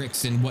and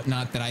tricks and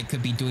whatnot that I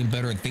could be doing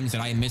better at, things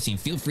that I am missing,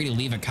 feel free to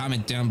leave a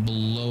comment down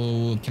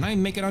below. Can I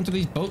make it onto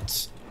these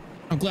boats?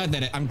 I'm glad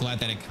that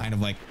it kind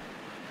of like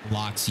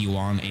locks you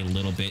on a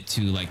little bit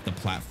to like the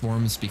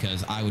platforms,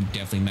 because I would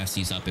definitely mess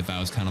these up if I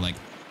was kind of like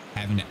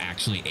having to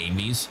actually aim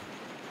these.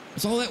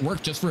 Is all that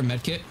work just for a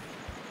medkit?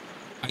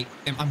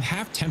 I'm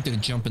half tempted to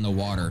jump in the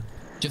water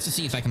just to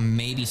see if I can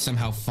maybe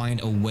somehow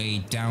find a way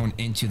down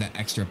into that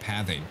extra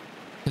pathing.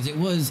 Because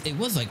it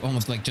was like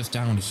almost like just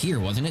down here,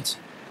 wasn't it?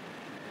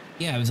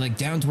 Yeah, it was like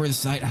down towards the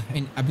side.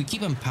 And we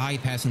keep on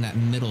bypassing that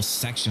middle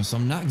section, so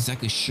I'm not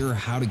exactly sure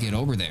how to get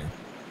over there.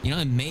 You know,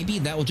 and maybe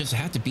that will just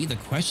have to be the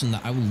question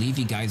that I will leave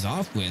you guys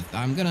off with.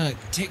 I'm gonna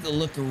take a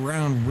look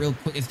around real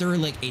quick. Is there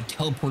like a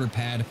teleporter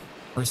pad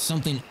or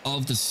something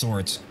of the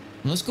sort?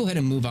 And let's go ahead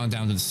and move on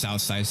down to the south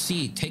side.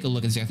 Take a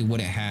look exactly what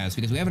it has,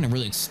 because we haven't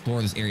really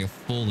explored this area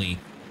fully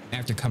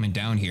after coming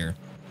down here.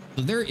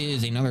 So there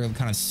is another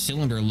kind of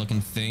cylinder looking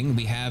thing.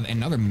 We have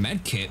another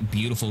med kit.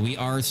 Beautiful. We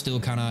are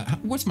still kind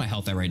of, what's my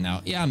health at right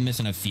now? Yeah, I'm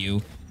missing a few.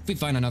 If we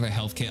find another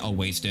health kit, I'll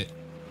waste it.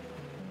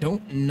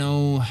 don't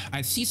know.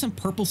 I see some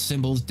purple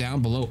symbols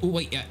down below. Oh,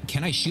 wait, yeah.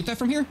 Can I shoot that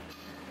from here?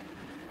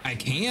 I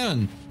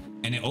can.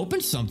 And it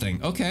opens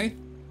something. Okay.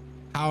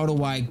 How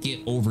do I get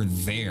over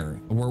there?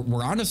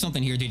 We're onto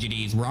something here,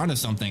 Digides. We're onto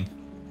something.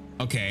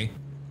 Okay.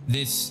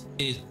 This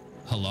is...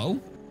 Hello?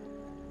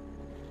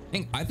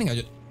 I think I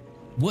just...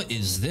 What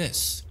is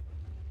this?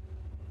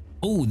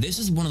 Oh, this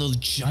is one of those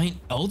giant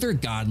elder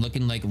god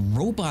looking like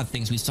robot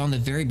things we saw in the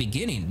very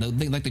beginning.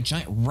 Like the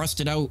giant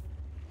rusted out,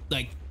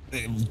 like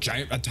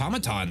giant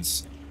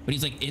automatons. But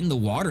he's like in the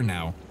water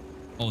now.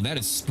 Oh, that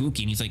is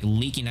spooky. And he's like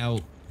leaking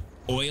out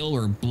oil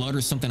or blood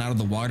or something out of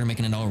the water,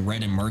 making it all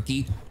red and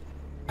murky.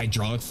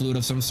 Hydraulic fluid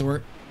of some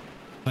sort.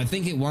 But I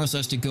think it wants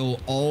us to go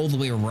all the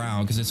way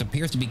around because it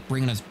appears to be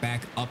bringing us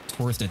back up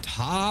towards the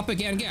top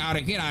again. Get out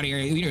of here,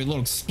 you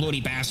little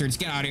explodey bastards.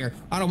 Get out of here.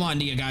 I don't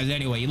want you guys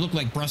anyway. You look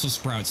like Brussels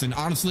sprouts. And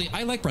honestly,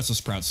 I like Brussels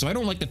sprouts. So I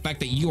don't like the fact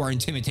that you are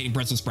intimidating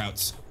Brussels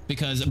sprouts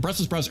because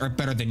Brussels sprouts are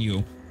better than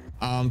you.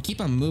 Keep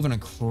on moving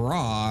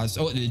across.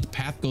 Oh, the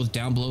path goes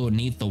down below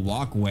beneath the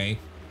walkway.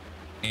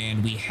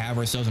 And we have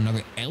ourselves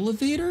another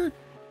elevator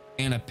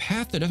and a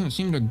path that doesn't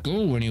seem to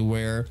go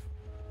anywhere.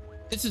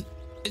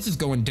 This is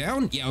going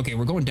down. Yeah, okay,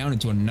 we're going down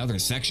into another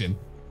section.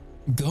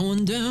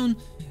 Going down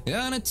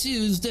on a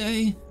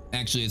Tuesday.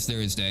 Actually, it's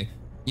Thursday.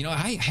 You know,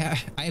 I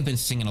have been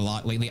singing a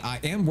lot lately. I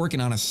am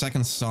working on a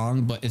second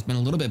song, but it's been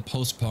a little bit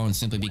postponed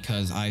simply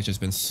because I've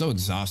just been so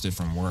exhausted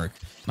from work.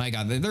 My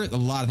God, there's a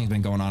lot of things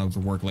been going on with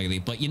work lately.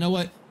 But you know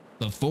what?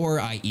 Before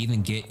I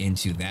even get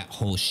into that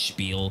whole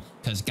spiel,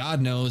 because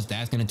God knows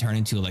that's going to turn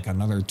into like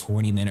another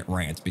 20-minute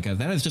rant, because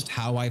that is just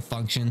how I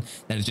function.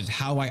 That is just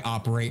how I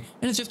operate.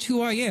 And it's just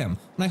who I am.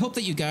 And I hope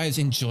that you guys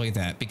enjoy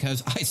that,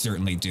 because I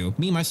certainly do.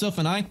 Me, myself,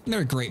 and I, they're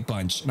a great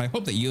bunch. And I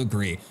hope that you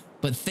agree.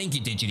 But thank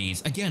you,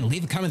 Digides. Again,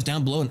 leave comments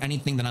down below on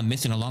anything that I'm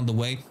missing along the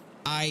way.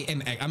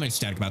 I'm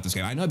ecstatic about this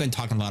game. I know I've been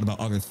talking a lot about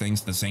other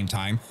things at the same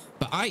time,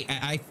 but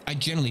I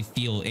generally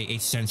feel a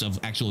sense of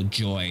actual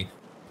joy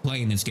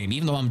playing this game.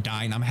 Even though I'm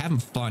dying, I'm having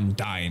fun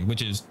dying,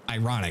 which is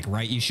ironic,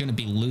 right? You shouldn't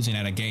be losing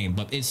at a game,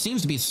 but it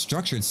seems to be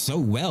structured so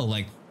well.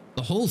 Like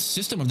the whole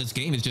system of this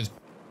game is just,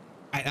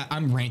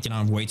 I'm ranting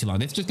on way too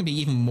long. It's just gonna be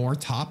even more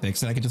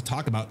topics that I can just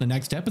talk about in the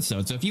next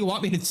episode. So if you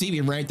want me to see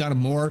me rant on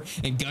more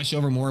and gush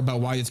over more about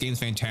why this game is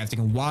fantastic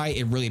and why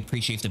it really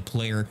appreciates the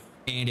player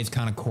and its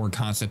kind of core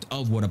concept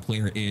of what a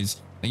player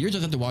is, then you're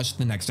just have to watch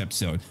the next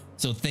episode.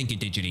 So thank you,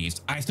 Digides.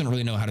 I still don't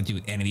really know how to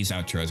do any of these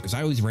outros because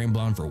I always ramble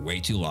on for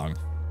way too long.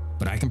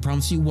 But I can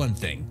promise you one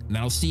thing, and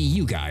I'll see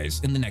you guys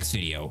in the next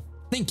video.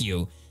 Thank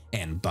you,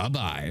 and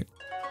bye-bye.